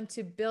 We want them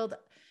to build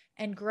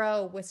and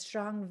grow with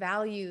strong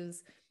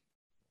values.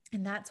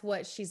 And that's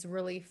what she's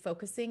really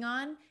focusing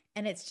on.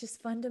 And it's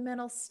just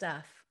fundamental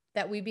stuff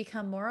that we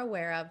become more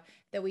aware of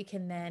that we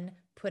can then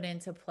put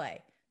into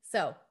play.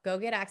 So go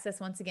get access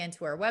once again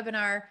to our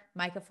webinar,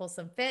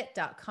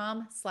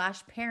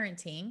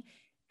 micahfolsomfit.com/parenting.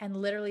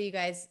 And literally, you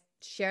guys,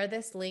 share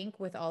this link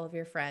with all of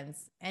your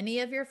friends. Any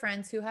of your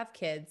friends who have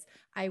kids,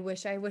 I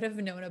wish I would have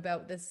known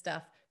about this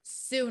stuff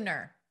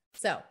sooner.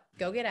 So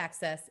go get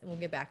access, and we'll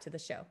get back to the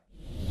show.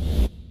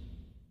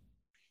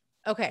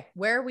 Okay.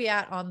 Where are we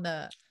at on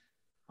the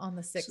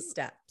 6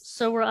 steps?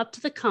 So we're up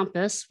to the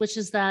compass, which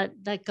is that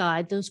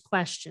guide, those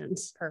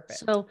questions.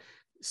 Perfect.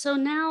 So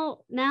now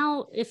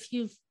if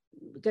you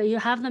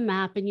have the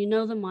map and you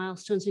know the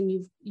milestones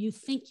and you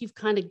think you've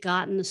kind of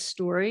gotten the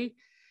story,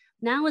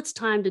 now it's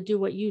time to do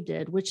what you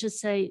did, which is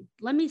say,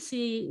 let me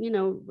see,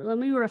 let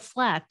me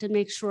reflect and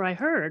make sure I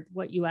heard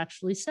what you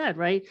actually said,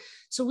 right?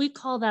 So we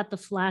call that the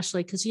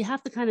flashlight, because you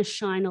have to kind of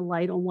shine a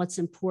light on what's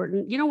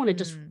important. You don't want to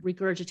just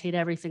regurgitate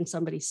everything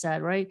somebody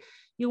said, right?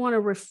 You want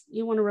to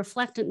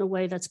reflect it in a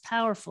way that's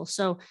powerful.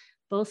 So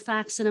both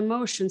facts and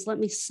emotions, let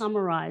me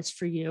summarize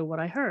for you what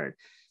I heard,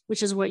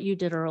 which is what you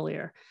did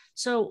earlier.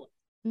 So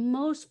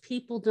most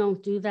people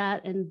don't do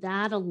that, and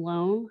that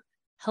alone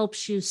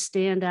helps you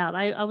stand out.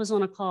 I was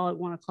on a call at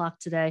 1:00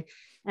 today,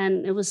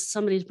 and it was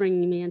somebody's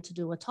bringing me in to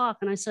do a talk.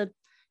 And I said,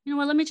 you know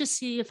what, let me just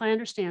see if I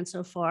understand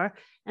so far.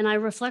 And I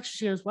reflected,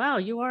 she goes, wow,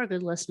 you are a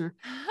good listener.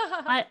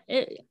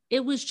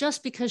 It was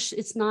just because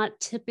it's not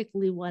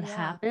typically what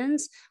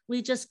happens.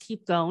 We just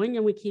keep going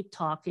and we keep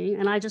talking.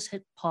 And I just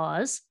hit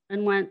pause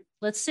and went,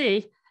 let's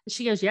see. And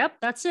she goes, yep,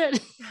 that's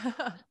it.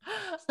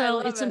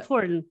 So it's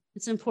important.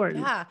 It's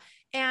important. Yeah.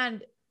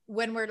 And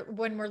when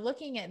we're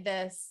looking at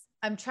this,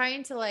 I'm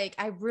trying to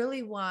I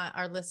really want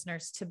our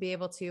listeners to be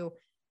able to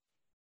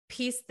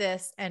piece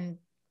this and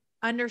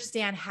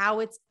understand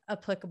how it's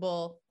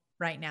applicable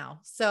right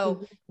now.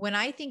 So when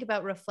I think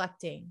about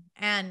reflecting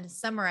and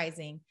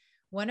summarizing,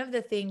 one of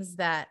the things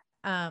that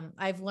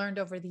I've learned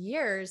over the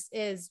years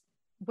is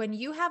when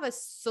you have a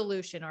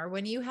solution, or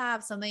when you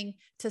have something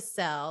to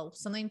sell,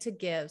 something to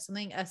give,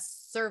 a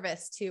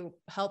service to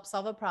help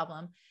solve a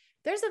problem,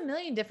 there's a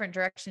million different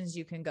directions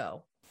you can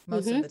go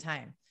most of the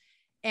time.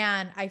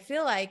 And I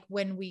feel like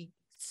when we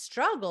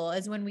struggle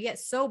is when we get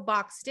so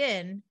boxed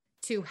in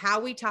to how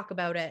we talk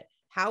about it,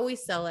 how we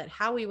sell it,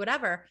 how we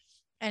whatever.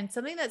 And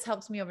something that's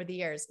helped me over the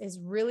years is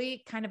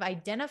really kind of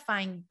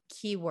identifying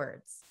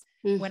keywords.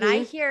 When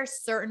I hear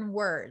certain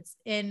words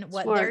in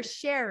what they're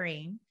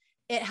sharing,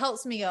 it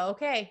helps me go,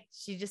 okay,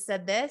 she just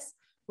said this,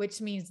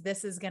 which means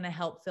this is going to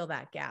help fill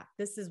that gap.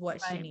 This is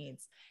what she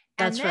needs.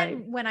 And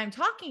then when I'm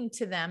talking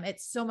to them,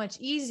 it's so much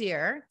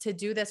easier to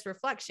do this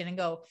reflection and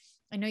go,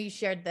 I know you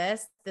shared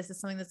this. This is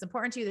something that's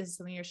important to you. This is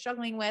something you're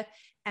struggling with.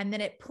 And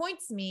then it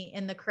points me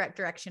in the correct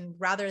direction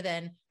rather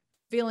than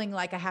feeling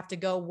like I have to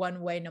go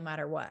one way no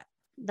matter what.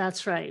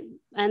 That's right.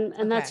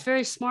 And that's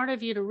very smart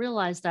of you to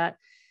realize that.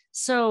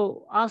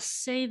 So I'll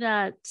say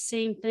that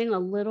same thing a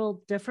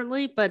little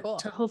differently, but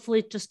to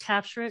hopefully just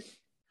capture it.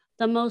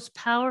 The most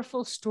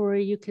powerful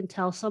story you can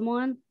tell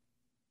someone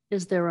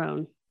is their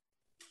own.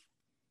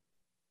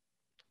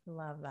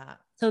 Love that.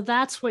 So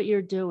that's what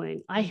you're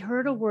doing. I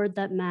heard a word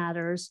that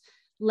matters.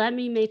 Let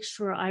me make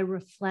sure I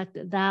reflect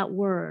that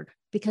word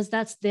because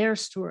that's their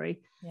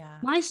story. Yeah.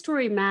 My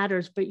story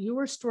matters, but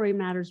your story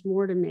matters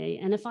more to me.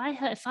 And if I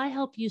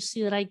help you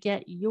see that I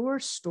get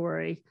your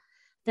story,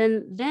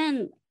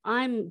 then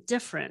I'm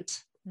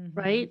different,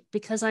 right?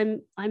 Because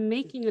I'm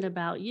making it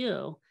about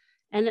you,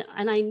 and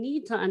I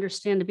need to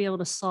understand to be able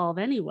to solve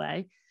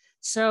anyway.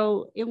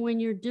 So when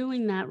you're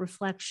doing that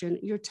reflection,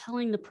 you're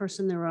telling the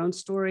person their own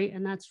story,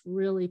 and that's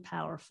really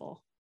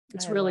powerful.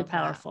 It's really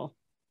powerful.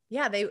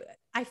 That. Yeah,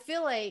 I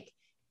feel like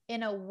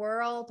in a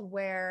world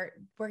where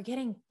we're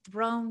getting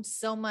thrown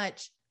so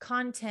much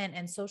content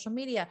and social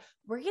media,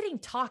 we're getting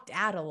talked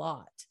at a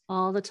lot.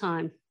 All the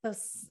time. So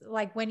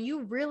like when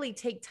you really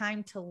take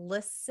time to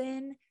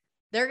listen,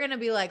 they're going to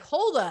be like,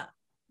 hold up,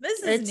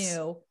 this is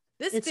new.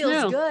 This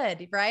feels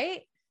good,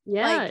 right?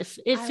 Yeah, like,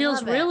 it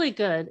feels really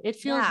good. It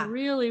feels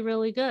really,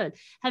 really good.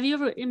 Have you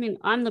ever,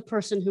 I'm the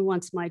person who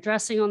wants my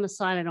dressing on the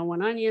side. I don't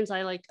want onions.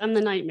 I'm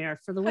the nightmare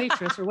for the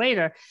waitress or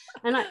waiter.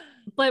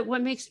 But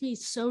what makes me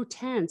so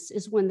tense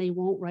is when they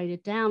won't write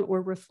it down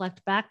or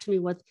reflect back to me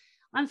what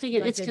I'm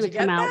thinking, it's going to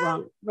come out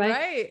wrong.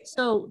 Right.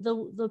 So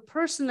the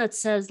person that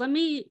says, let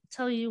me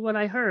tell you what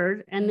I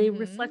heard, and they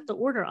reflect the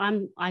order.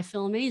 I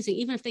feel amazing.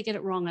 Even if they get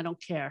it wrong, I don't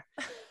care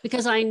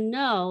because I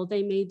know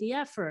they made the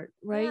effort.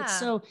 Right. Yeah.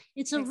 So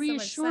it's a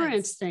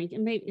reassurance thing.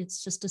 And maybe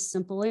it's just a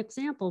simple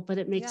example, but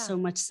it makes so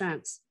much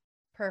sense.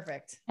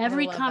 Perfect.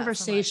 Every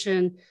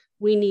conversation,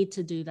 we need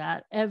to do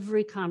that.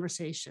 Every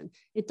conversation.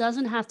 It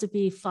doesn't have to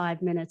be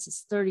 5 minutes.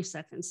 It's 30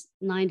 seconds,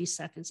 90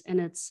 seconds.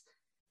 And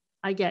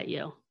I get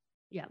you.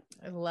 Yeah.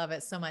 I love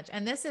it so much.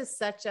 And this is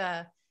such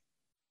how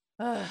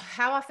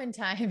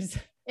oftentimes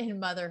in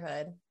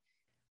motherhood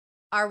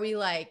are we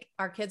like,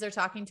 our kids are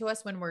talking to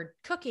us when we're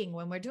cooking,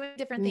 when we're doing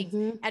different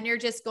things, and you're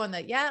just going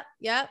yep.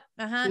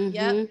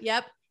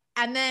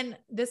 And then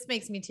this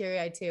makes me teary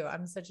eyed too.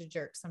 I'm such a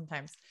jerk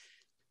sometimes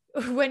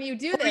when you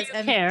do this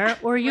you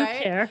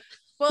care.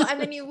 Well, and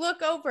then you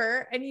look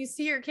over and you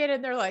see your kid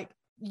and they're like,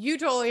 you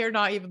totally are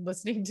not even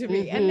listening to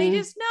me. And they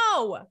just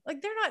know, like,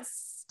 they're not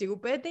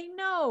stupid. They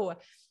know.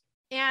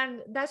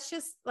 And that's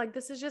just like,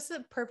 this is just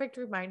a perfect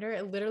reminder.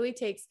 It literally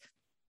takes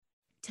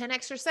 10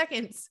 extra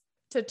seconds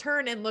to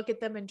turn and look at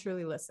them and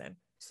truly listen.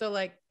 So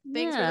like,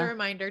 thanks for the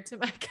reminder to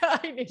my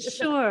guy.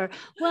 Sure.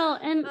 Well,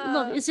 and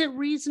look, is it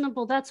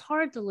reasonable? That's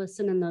hard to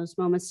listen in those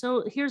moments.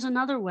 So here's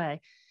another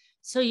way.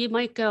 So you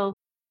might go,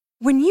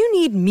 when you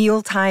need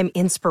mealtime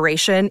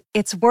inspiration,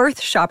 it's worth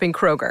shopping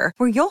Kroger,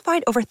 where you'll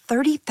find over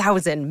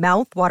 30,000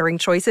 mouth-watering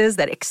choices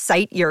that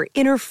excite your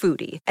inner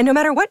foodie. And no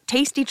matter what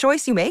tasty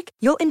choice you make,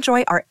 you'll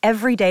enjoy our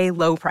everyday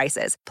low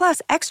prices,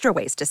 plus extra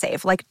ways to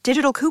save, like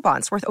digital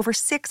coupons worth over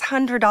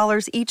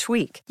 $600 each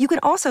week. You can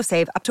also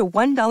save up to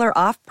 $1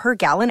 off per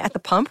gallon at the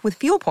pump with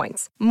fuel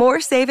points.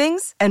 More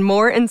savings and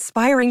more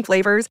inspiring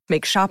flavors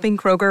make shopping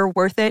Kroger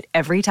worth it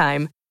every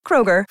time.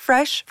 Kroger,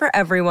 fresh for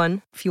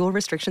everyone. Fuel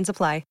restrictions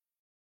apply.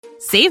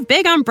 Save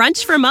big on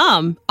brunch for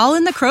mom, all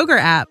in the Kroger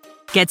app.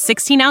 Get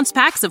 16-ounce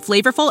packs of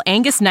flavorful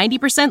Angus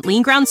 90%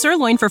 lean ground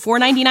sirloin for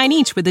 $4.99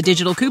 each with a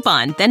digital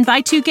coupon. Then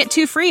buy 2, get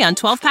 2 free on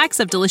 12 packs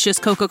of delicious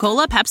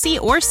Coca-Cola,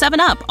 Pepsi, or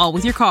 7-Up, all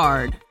with your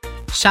card.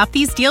 Shop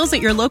these deals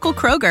at your local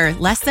Kroger,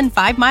 less than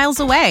 5 miles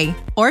away.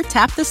 Or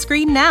tap the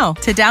screen now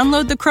to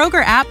download the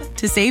Kroger app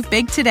to save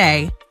big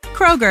today.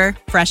 Kroger,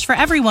 fresh for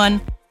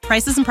everyone.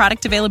 Prices and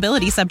product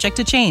availability subject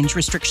to change.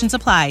 Restrictions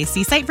apply.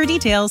 See site for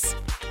details.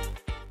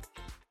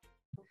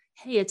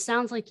 Hey, it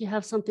sounds like you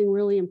have something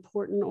really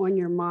important on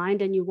your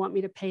mind and you want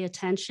me to pay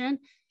attention.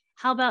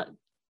 How about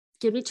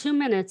give me 2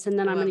 minutes and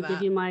then I'm going to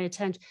give you my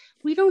attention.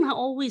 We don't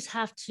always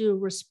have to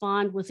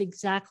respond with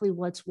exactly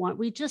what's want.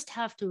 We just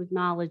have to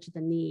acknowledge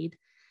the need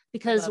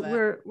because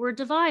we're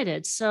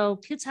divided. So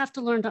kids have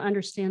to learn to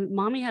understand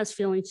mommy has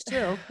feelings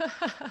too.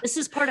 This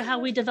is part of how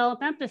we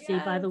develop empathy,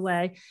 by the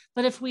way.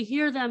 But if we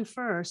hear them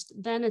first,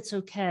 then it's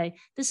okay.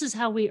 This is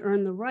how we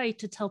earn the right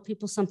to tell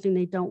people something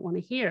they don't want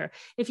to hear.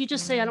 If you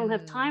just say, I don't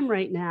have time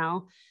right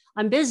now,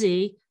 I'm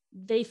busy,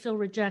 they feel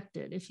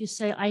rejected. If you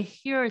say, I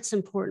hear it's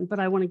important, but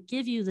I want to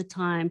give you the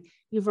time,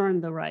 you've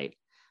earned the right.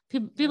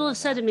 People have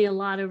said to me a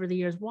lot over the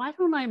years, why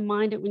don't I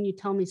mind it when you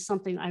tell me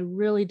something I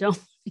really don't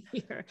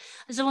hear?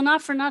 I said, well,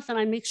 not for nothing.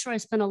 I make sure I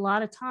spend a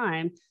lot of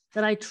time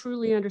that I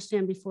truly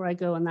understand before I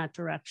go in that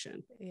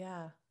direction.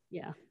 Yeah.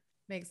 Yeah.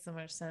 Makes so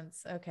much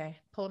sense. Okay.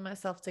 Pulling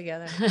myself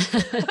together.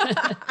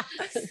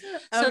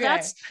 So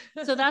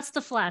that's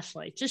the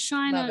flashlight. Just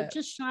shine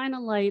a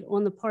light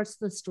on the parts of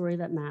the story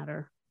that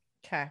matter.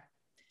 Okay.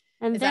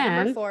 And Is then that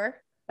number 4?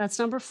 That's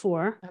number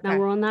 4. Okay. Now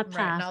we're on that I'm path.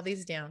 writing all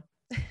these down.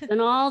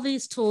 And all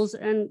these tools,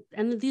 and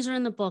these are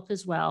in the book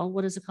as well.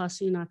 What does it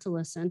cost you not to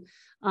listen?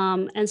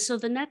 And so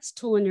the next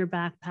tool in your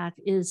backpack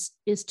is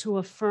to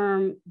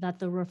affirm that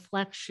the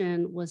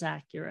reflection was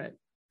accurate.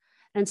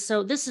 And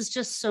so this is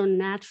just so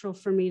natural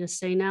for me to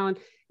say now. And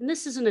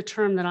this isn't a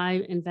term that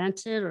I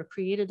invented or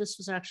created. This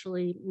was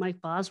actually Mike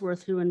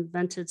Bosworth who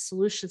invented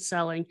solution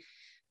selling.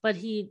 But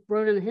he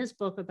wrote in his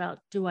book about,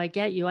 do I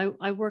get you?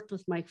 I worked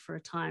with Mike for a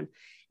time.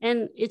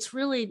 And it's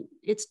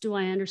do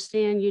I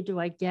understand you? Do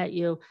I get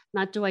you?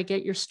 Not do I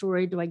get your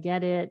story? Do I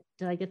get it?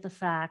 Did I get the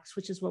facts?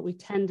 Which is what we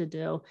tend to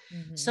do.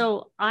 Mm-hmm.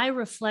 So I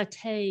reflect,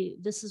 hey,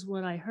 this is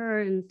what I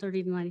heard in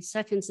 30 to 90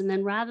 seconds. And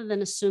then rather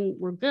than assume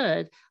we're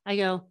good, I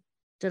go,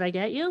 did I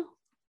get you?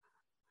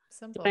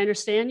 Simple. Do I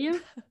understand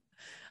you?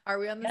 Are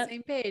we on the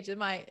same page?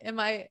 Am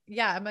I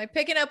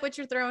picking up what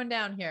you're throwing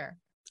down here?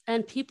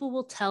 And people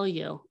will tell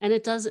you, and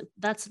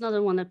that's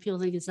another one that people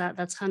think is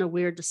that's kind of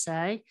weird to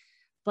say.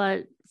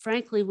 But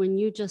frankly, when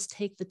you just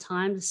take the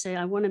time to say,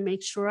 I want to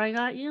make sure I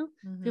got you,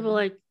 mm-hmm. people are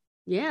like,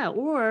 yeah.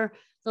 Or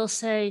they'll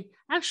say,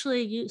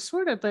 actually, you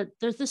sort of, but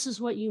this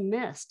is what you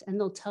missed. And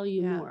they'll tell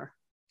you more.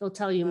 They'll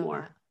tell you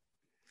more. That.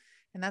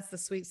 And that's the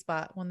sweet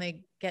spot when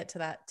they get to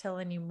that,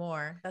 telling you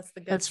more. That's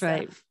the good That's stuff.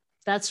 right.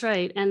 That's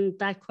right. And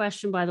that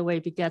question, by the way,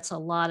 begets a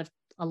lot.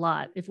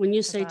 If when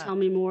you say, tell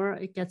me more,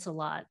 it gets a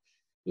lot.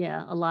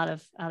 Yeah. A lot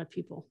out of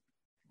people.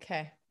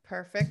 Okay.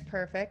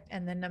 Perfect.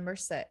 And then number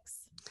 6.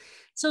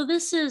 So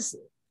this is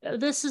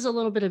a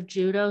little bit of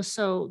judo.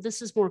 So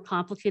this is more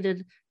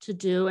complicated to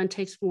do and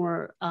takes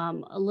more,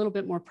 a little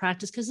bit more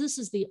practice, because this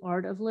is the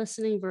art of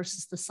listening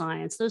versus the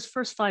science. Those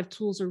first 5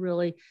 tools are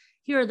really,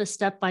 here are the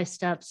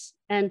step-by-steps,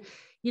 and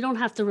you don't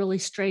have to really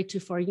stray too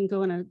far. You can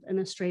go in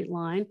a straight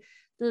line.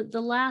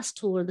 The last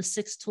tool, or the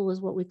 6th tool, is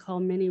what we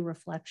call mini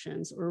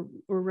reflections, or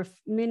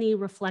mini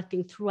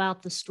reflecting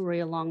throughout the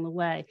story along the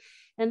way.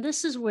 And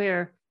this is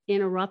where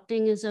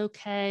interrupting is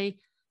okay,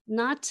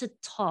 not to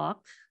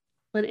talk,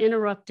 but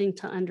interrupting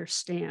to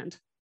understand.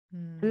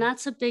 And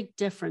that's a big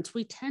difference.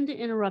 We tend to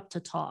interrupt to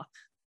talk,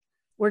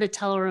 or to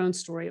tell our own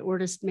story, or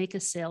to make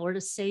a sale, or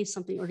to say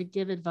something, or to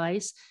give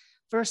advice,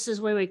 versus,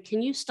 wait,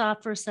 can you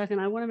stop for a second?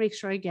 I want to make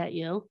sure I get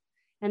you.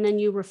 And then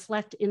you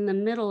reflect in the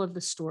middle of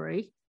the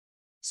story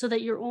so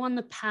that you're on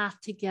the path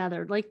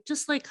together.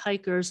 Just like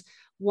hikers,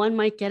 one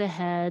might get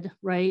ahead,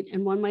 right?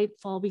 And one might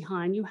fall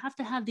behind. You have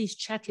to have these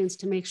check-ins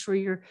to make sure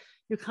you're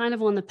kind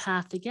of on the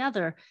path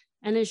together.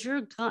 And as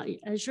you're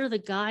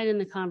the guide in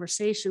the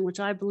conversation, which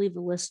I believe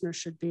the listener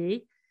should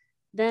be,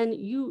 then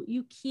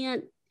you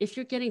can't, if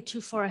you're getting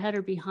too far ahead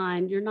or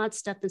behind, you're not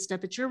step in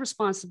step. It's your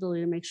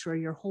responsibility to make sure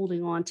you're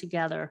holding on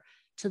together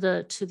to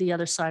the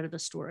other side of the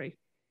story.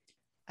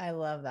 I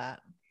love that.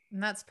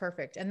 And that's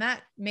perfect. And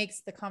that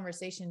makes the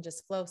conversation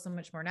just flow so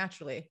much more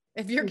naturally.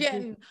 If you're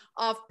getting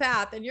off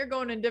path and you're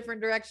going in different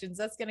directions,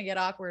 that's going to get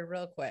awkward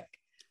real quick.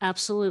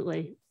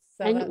 Absolutely.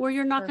 So or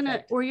you're going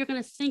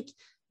to think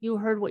you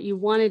heard what you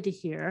wanted to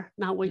hear,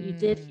 not what you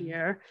did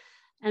hear.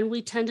 And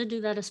we tend to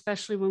do that,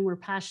 especially when we're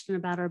passionate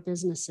about our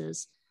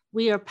businesses.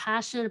 We are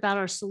passionate about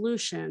our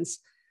solutions.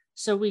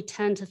 So we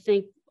tend to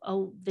think,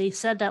 oh, they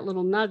said that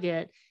little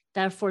nugget,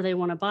 therefore they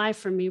want to buy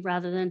from me,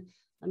 rather than,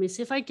 let me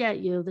see if I get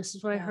you. This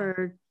is what I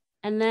heard.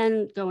 And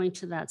then going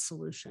to that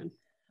solution.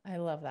 I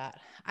love that.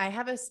 I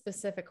have a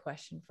specific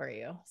question for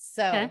you.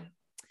 So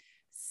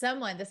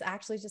this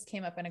actually just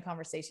came up in a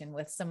conversation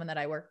with someone that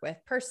I work with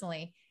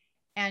personally.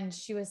 And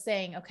she was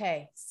saying,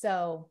 okay,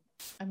 so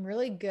I'm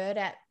really good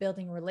at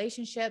building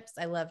relationships.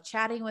 I love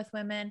chatting with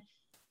women,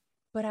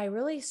 but I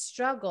really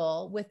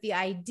struggle with the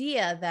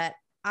idea that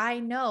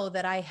I know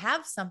that I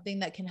have something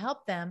that can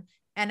help them.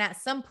 And at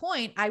some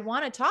point I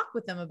want to talk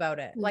with them about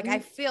it. Like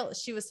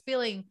she was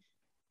feeling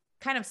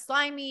kind of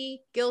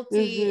slimy,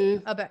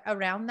 guilty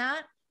around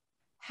that.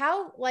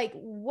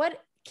 What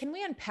can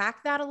we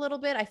unpack that a little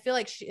bit? I feel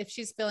like if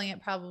she's feeling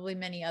it, probably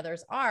many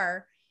others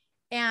are.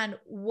 And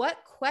what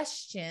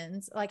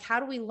questions, how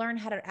do we learn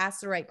how to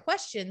ask the right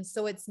questions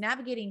so it's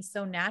navigating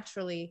so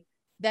naturally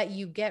that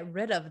you get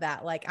rid of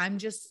that?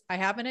 I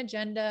have an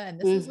agenda and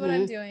this is what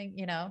I'm doing,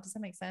 does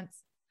that make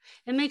sense?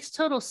 It makes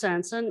total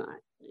sense. And,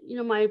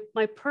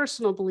 my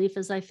personal belief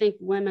is I think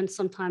women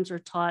sometimes are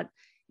taught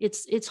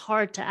it's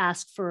hard to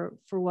ask for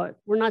what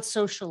we're not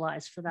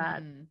socialized for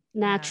that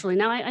naturally.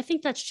 Now, I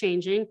think that's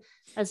changing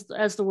as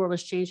the world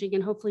is changing,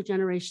 and hopefully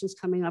generations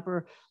coming up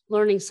are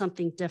learning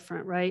something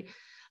different. Right.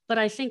 But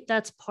I think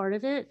that's part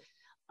of it.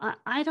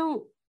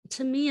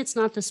 To me, it's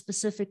not the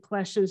specific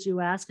questions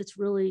you ask. It's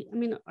really,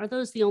 are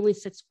those the only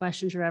 6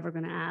 questions you're ever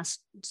going to ask?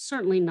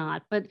 Certainly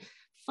not. But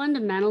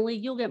fundamentally,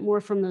 you'll get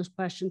more from those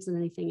questions than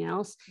anything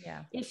else.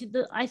 Yeah.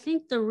 I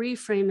think the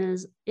reframe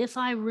is, if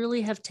I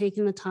really have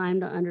taken the time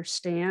to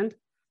understand,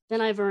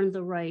 then I've earned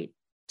the right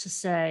to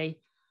say,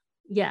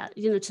 yeah,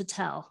 to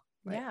tell.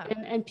 Right? Yeah.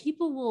 And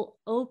people will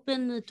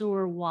open the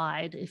door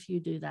wide if you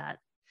do that.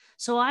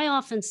 So I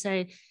often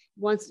say,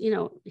 once,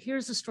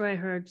 here's the story I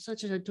heard,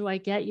 such as, do I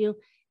get you?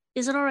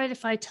 Is it all right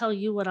if I tell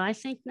you what I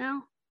think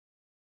now?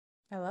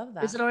 I love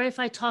that. Is it all right if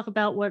I talk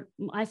about what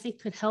I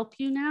think could help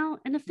you now?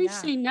 And if they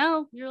say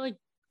no, you're like,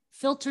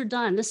 filter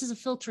done. This is a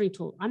filtering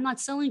tool. I'm not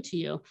selling to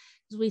you,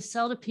 because we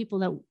sell to people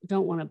that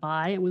don't want to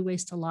buy, and we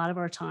waste a lot of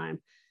our time.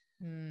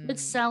 Good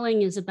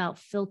selling is about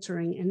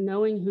filtering and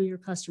knowing who your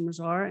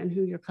customers are and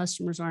who your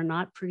customers are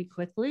not pretty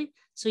quickly.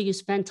 So you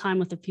spend time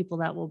with the people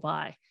that will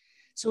buy.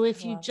 So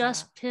if you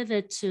just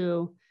pivot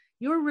to,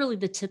 you're really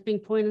the tipping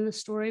point in the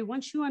story.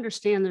 Once you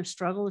understand their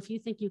struggle, if you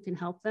think you can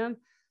help them,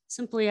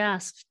 simply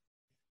ask,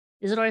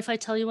 is it all right if I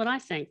tell you what I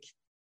think?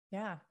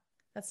 Yeah,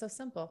 that's so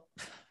simple.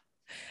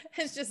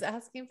 It's just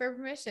asking for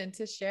permission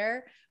to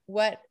share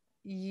what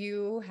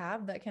you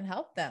have that can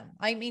help them.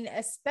 I mean,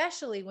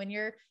 especially when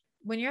you're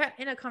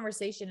in a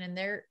conversation and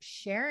they're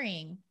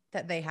sharing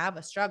that they have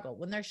a struggle,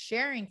 when they're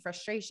sharing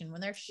frustration,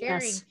 when they're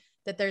sharing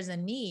that there's a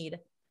need.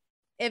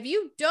 If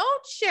you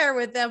don't share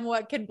with them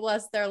what can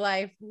bless their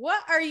life,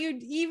 what are you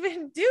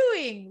even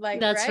doing?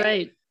 That's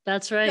right.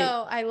 That's right.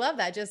 So I love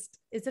that. Just,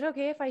 is it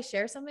okay if I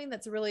share something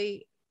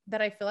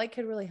that I feel like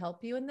could really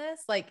help you in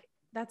this?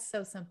 That's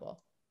so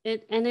simple.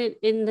 And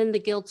then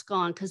the guilt's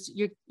gone, because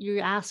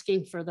you're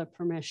asking for the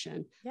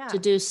permission to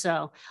do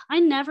so. I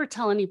never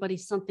tell anybody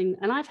something,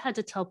 and I've had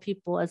to tell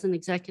people as an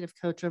executive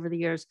coach over the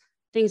years,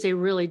 things they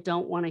really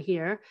don't want to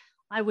hear.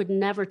 I would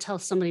never tell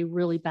somebody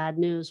really bad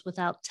news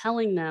without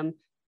telling them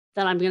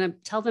that I'm going to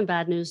tell them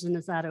bad news. And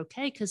is that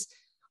okay? Because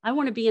I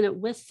want to be in it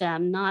with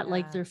them, not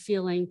like they're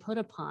feeling put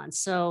upon.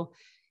 So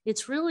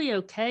it's really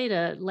okay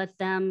to let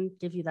them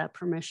give you that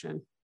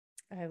permission.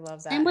 I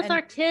love that. Same with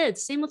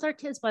our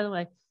kids, by the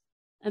way.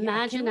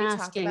 Imagine can we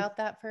asking talk about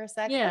that for a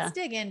second. Yeah.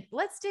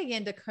 Let's dig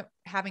into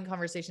having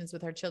conversations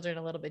with our children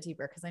a little bit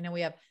deeper, because I know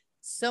we have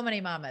so many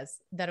mamas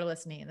that are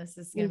listening, and this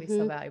is going to be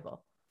so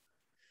valuable.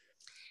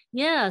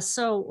 Yeah.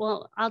 So,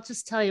 well, I'll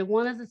just tell you,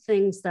 one of the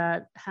things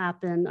that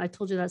happened, I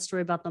told you that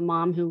story about the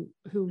mom who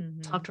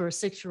talked to her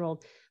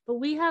 6-year-old, but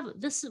we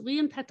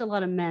impact a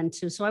lot of men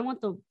too. So I want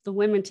the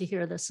women to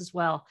hear this as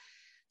well.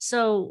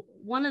 So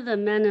one of the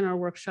men in our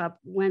workshop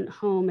went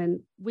home, and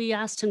we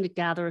asked him to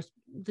gather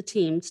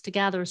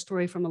a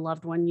story from a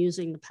loved one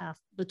using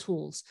the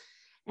tools.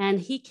 And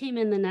he came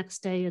in the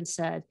next day and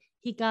said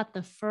he got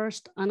the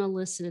first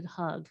unsolicited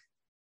hug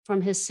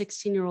from his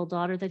 16-year-old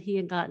daughter that he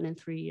had gotten in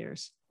 3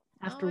 years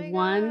after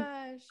one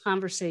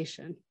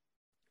conversation.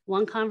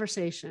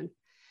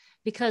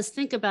 Because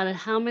think about it,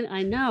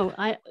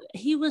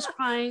 he was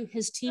crying,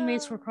 his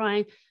teammates were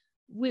crying.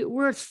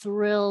 We're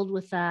thrilled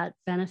with that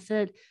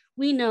benefit.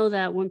 We know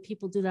that when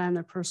people do that in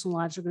their personal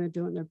lives, they're going to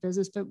do it in their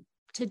business, but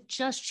to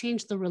just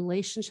change the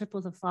relationship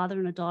with a father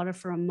and a daughter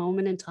for a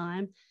moment in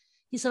time,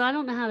 he said, I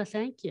don't know how to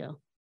thank you,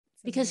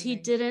 because he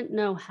didn't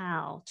know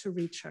how to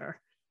reach her.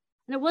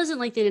 And it wasn't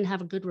like they didn't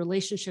have a good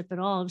relationship at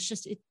all. It was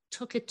just, it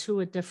took it to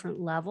a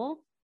different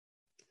level.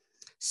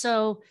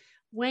 So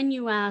when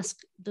you ask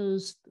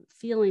those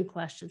feeling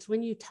questions,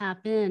 when you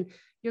tap in,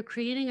 you're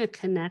creating a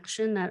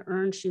connection that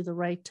earns you the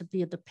right to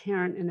be the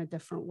parent in a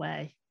different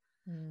way.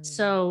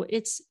 So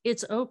it's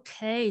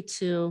okay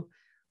to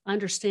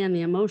understand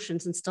the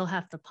emotions and still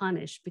have to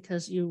punish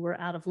because you were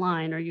out of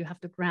line, or you have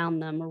to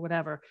ground them or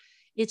whatever.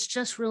 It's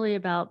just really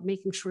about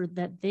making sure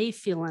that they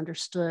feel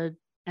understood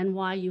and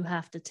why you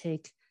have to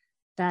take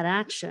that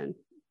action.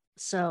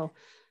 So,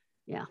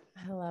 yeah.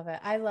 I love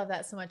it. I love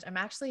that so much. I'm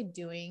actually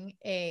doing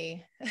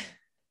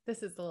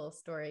this is a little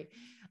story.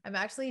 I'm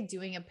actually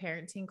doing a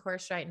parenting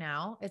course right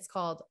now. It's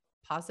called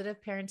Positive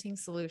Parenting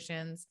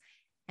Solutions,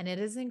 and it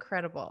is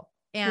incredible.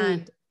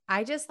 And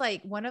I just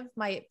one of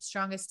my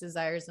strongest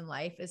desires in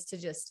life is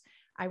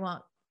I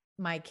want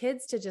my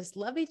kids to just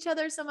love each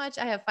other so much.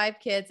 I have 5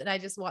 kids, and I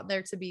just want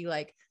there to be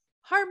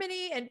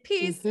harmony and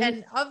peace.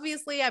 And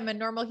obviously I'm a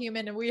normal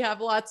human, and we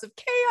have lots of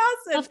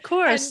chaos and, of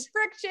course, and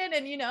friction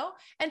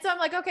and so I'm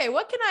like, okay,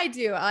 what can I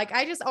do?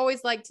 I just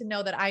always like to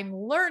know that I'm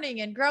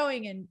learning and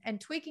growing and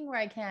tweaking where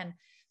I can.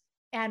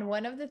 And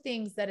one of the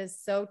things that is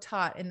so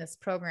taught in this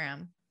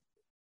program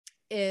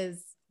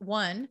is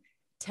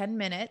 10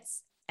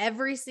 minutes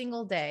every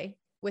single day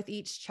with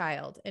each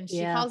child. And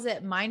she calls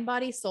it mind,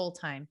 body, soul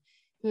time.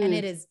 And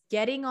it is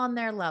getting on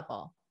their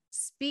level,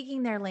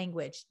 speaking their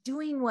language,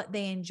 doing what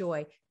they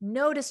enjoy,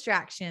 no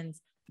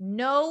distractions,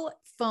 no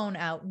phone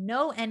out,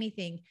 no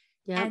anything.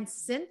 Yep. And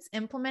since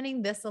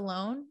implementing this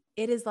alone,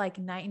 it is like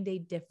night and day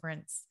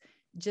difference.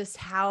 Just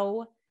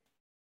how,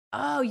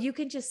 you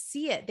can just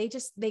see it.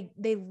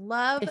 They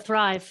love, they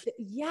thrive.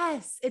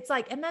 Yes. It's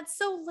and that's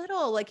so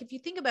little. If you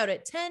think about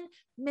it, 10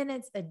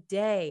 minutes a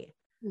day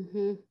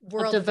World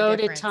of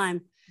devoted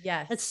time.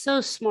 Yes. It's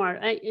so smart.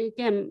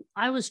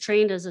 I was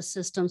trained as a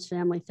systems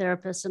family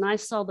therapist, and I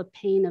saw the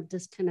pain of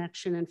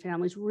disconnection in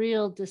families,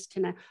 real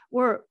disconnect,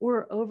 or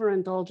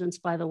overindulgence,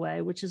 by the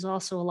way, which is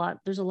also a lot.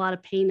 There's a lot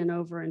of pain in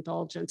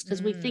overindulgence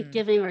because we think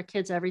giving our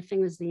kids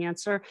everything is the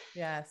answer.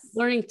 Yes.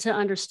 Learning to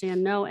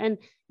understand no, and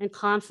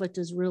conflict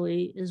is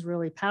really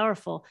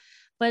powerful.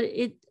 But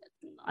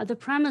the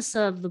premise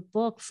of the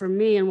book for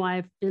me and why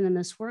I've been in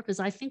this work is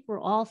I think we're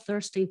all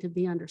thirsting to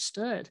be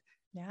understood.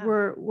 Yeah.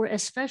 We're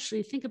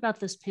especially, think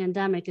about this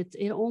pandemic.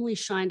 It only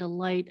shined a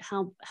light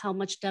how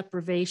much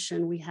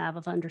deprivation we have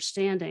of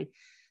understanding.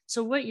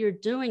 So what you're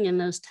doing in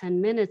those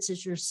 10 minutes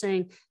is you're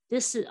saying,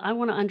 I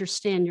want to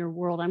understand your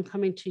world. I'm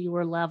coming to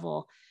your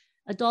level.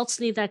 Adults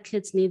need that,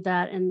 kids need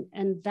that.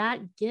 And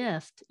that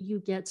gift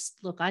you get,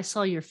 look, I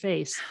saw your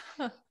face.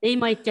 They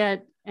might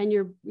get, and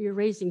you're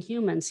raising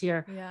humans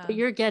here, but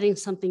you're getting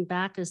something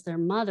back as their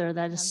mother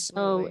that is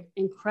so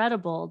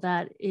incredible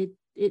that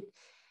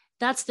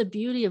that's the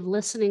beauty of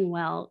listening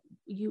well.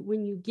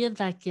 When you give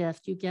that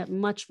gift, you get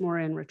much more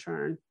in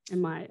return,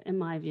 in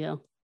my view.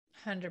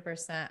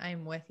 100%.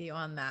 I'm with you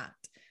on that.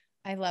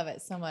 I love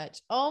it so much.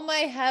 Oh my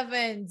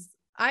heavens.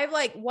 I'm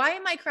like, why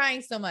am I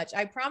crying so much?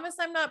 I promise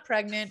I'm not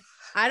pregnant.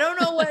 I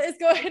don't know what is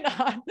going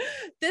on.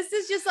 This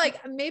is just like,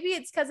 maybe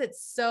it's because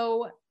it's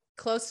so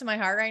close to my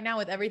heart right now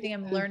with everything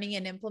I'm learning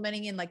and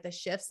implementing and like the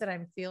shifts that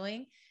I'm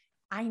feeling.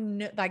 I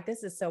know, like,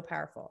 this is so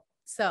powerful.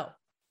 So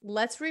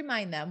let's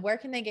remind them, where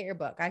can they get your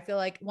book? I feel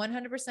like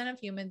 100% of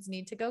humans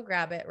need to go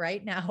grab it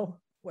right now.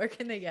 Where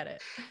can they get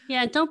it?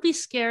 Yeah. Don't be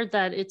scared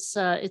that it's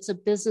a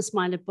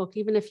business-minded book,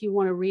 even if you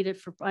want to read it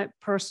for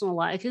personal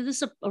life.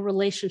 This is a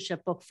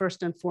relationship book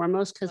first and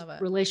foremost, because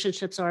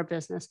relationships are a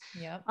business.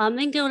 Yep.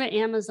 They can go to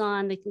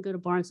Amazon, they can go to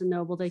Barnes and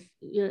Noble, they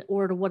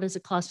order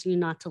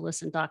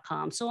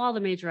whatisitcostingyounottolisten.com. So all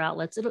the major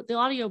outlets. The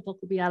audio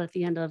book will be out at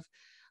the end of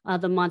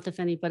the month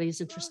if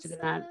anybody's interested in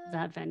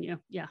that venue.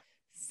 Yeah.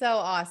 So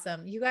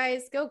awesome. You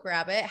guys go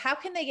grab it. How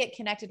can they get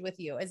connected with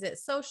you? Is it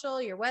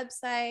social, your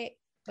website?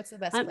 What's the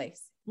best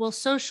place? Well,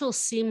 social,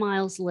 C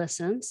Miles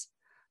Listens.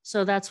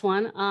 So that's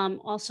one.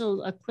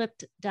 Also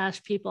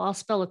equipped-people. I'll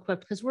spell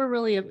equipped because we're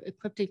really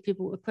equipping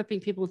people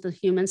with the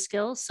human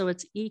skills. So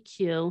it's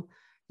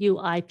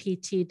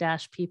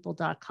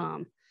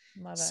EQUIPT-people.com.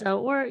 Love it.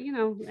 So,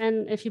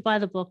 and if you buy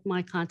the book,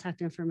 my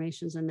contact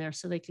information's in there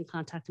so they can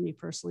contact me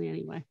personally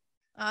anyway.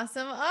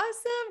 Awesome.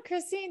 Awesome.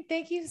 Christine,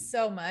 thank you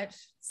so much.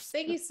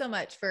 Thank you so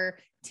much for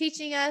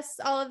teaching us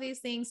all of these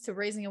things, to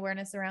raising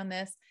awareness around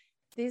this.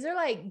 These are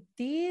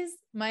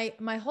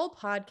my whole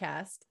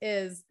podcast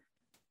is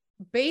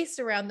based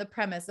around the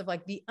premise of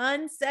like the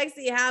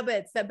unsexy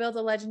habits that build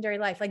a legendary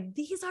life. Like,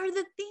 these are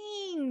the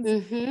things.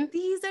 Mm-hmm.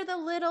 These are the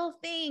little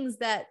things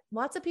that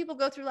lots of people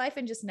go through life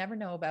and just never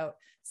know about.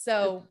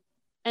 So,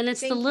 and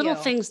it's the little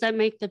things that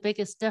make the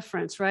biggest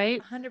difference,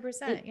 right?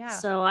 100%. Yeah.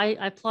 So I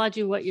applaud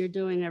you what you're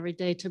doing every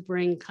day to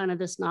bring kind of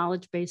this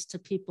knowledge base to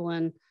people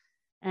and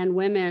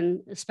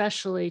women,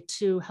 especially,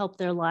 to help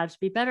their lives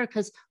be better.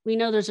 Because we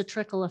know there's a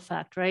trickle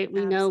effect, right?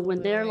 We know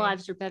when their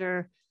lives are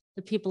better,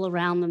 the people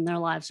around them, their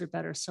lives are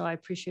better. So I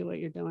appreciate what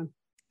you're doing.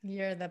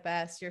 You're the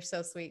best. You're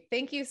so sweet.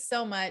 Thank you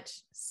so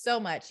much. So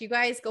much. You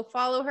guys go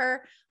follow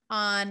her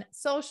on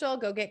social,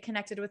 go get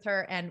connected with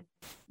her. And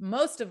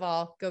most of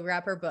all, go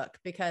grab her book,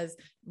 because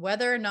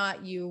whether or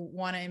not you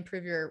want to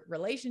improve your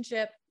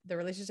relationship, the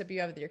relationship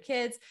you have with your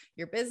kids,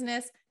 your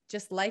business,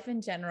 just life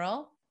in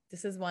general,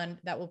 this is one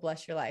that will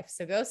bless your life.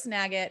 So go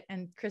snag it.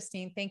 And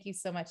Christine, thank you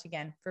so much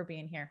again for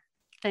being here.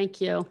 Thank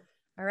you.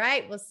 All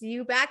right. We'll see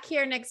you back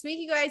here next week.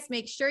 You guys,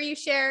 make sure you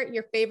share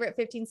your favorite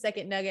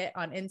 15-second nugget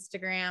on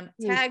Instagram,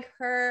 tag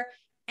her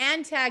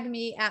and tag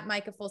me at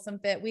Micah Folsom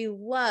Fit. We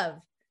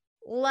love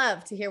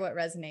to hear what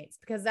resonates,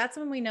 because that's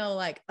when we know,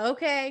 like,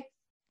 okay,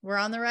 we're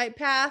on the right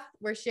path.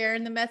 We're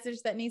sharing the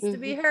message that needs to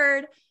be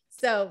heard.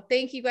 So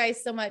thank you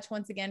guys so much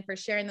once again for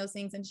sharing those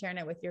things and sharing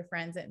it with your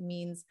friends. It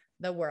means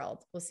the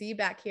world. We'll see you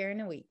back here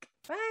in a week.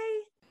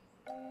 Bye.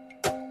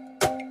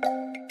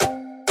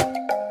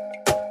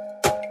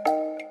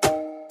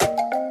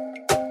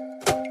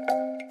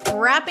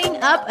 Wrapping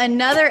up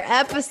another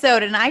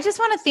episode, and I just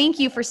want to thank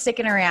you for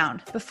sticking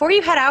around. Before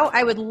you head out,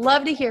 I would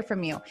love to hear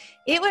from you.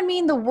 It would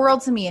mean the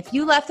world to me if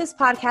you left this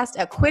podcast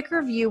a quick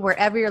review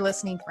wherever you're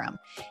listening from.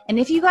 And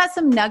if you got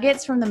some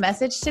nuggets from the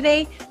message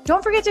today,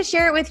 don't forget to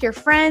share it with your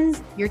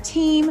friends, your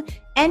team,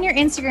 and your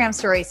Instagram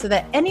story so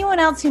that anyone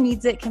else who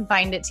needs it can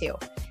find it too.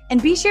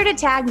 And be sure to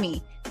tag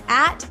me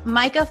at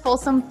Micah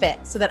Folsom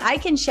Fit so that I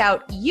can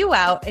shout you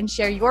out and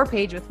share your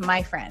page with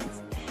my friends.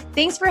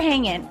 Thanks for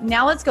hanging.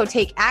 Now let's go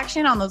take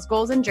action on those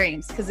goals and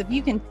dreams, because if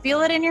you can feel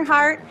it in your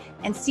heart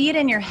and see it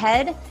in your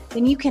head,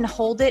 then you can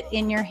hold it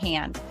in your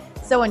hand.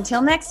 So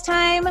until next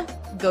time,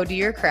 go do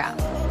your crap.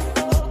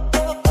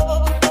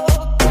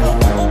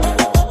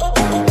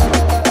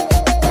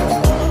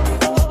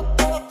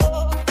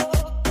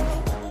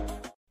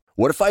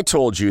 What if I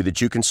told you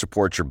that you can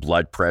support your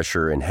blood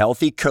pressure and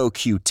healthy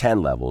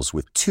CoQ10 levels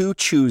with 2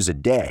 chews a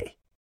day?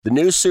 The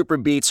new Super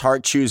Beats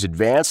Heart Chews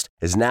Advanced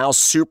is now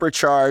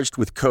supercharged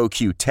with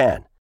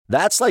CoQ10,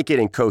 That's like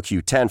getting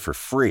CoQ10 for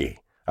free.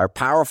 Our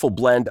powerful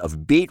blend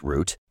of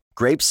beetroot,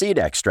 grapeseed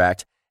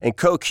extract, and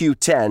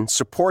CoQ10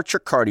 supports your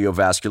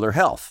cardiovascular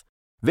health.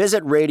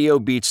 Visit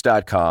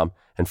radiobeats.com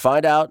and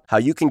find out how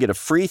you can get a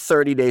free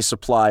 30-day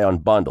supply on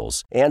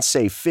bundles and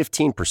save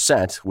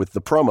 15% with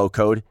the promo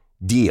code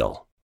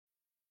DEAL.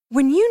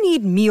 When you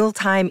need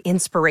mealtime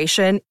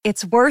inspiration,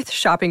 it's worth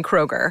shopping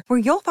Kroger, where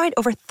you'll find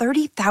over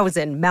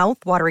 30,000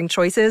 mouth-watering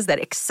choices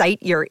that excite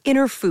your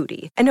inner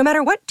foodie. And no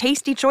matter what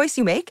tasty choice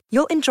you make,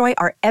 you'll enjoy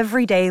our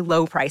everyday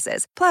low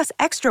prices, plus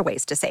extra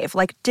ways to save,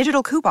 like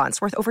digital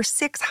coupons worth over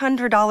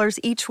 $600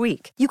 each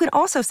week. You can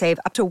also save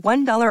up to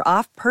 $1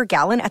 off per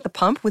gallon at the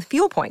pump with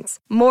fuel points.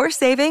 More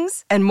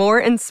savings and more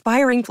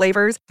inspiring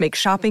flavors make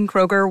shopping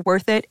Kroger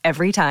worth it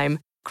every time.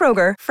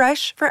 Kroger,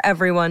 fresh for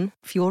everyone.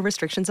 Fuel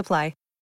restrictions apply.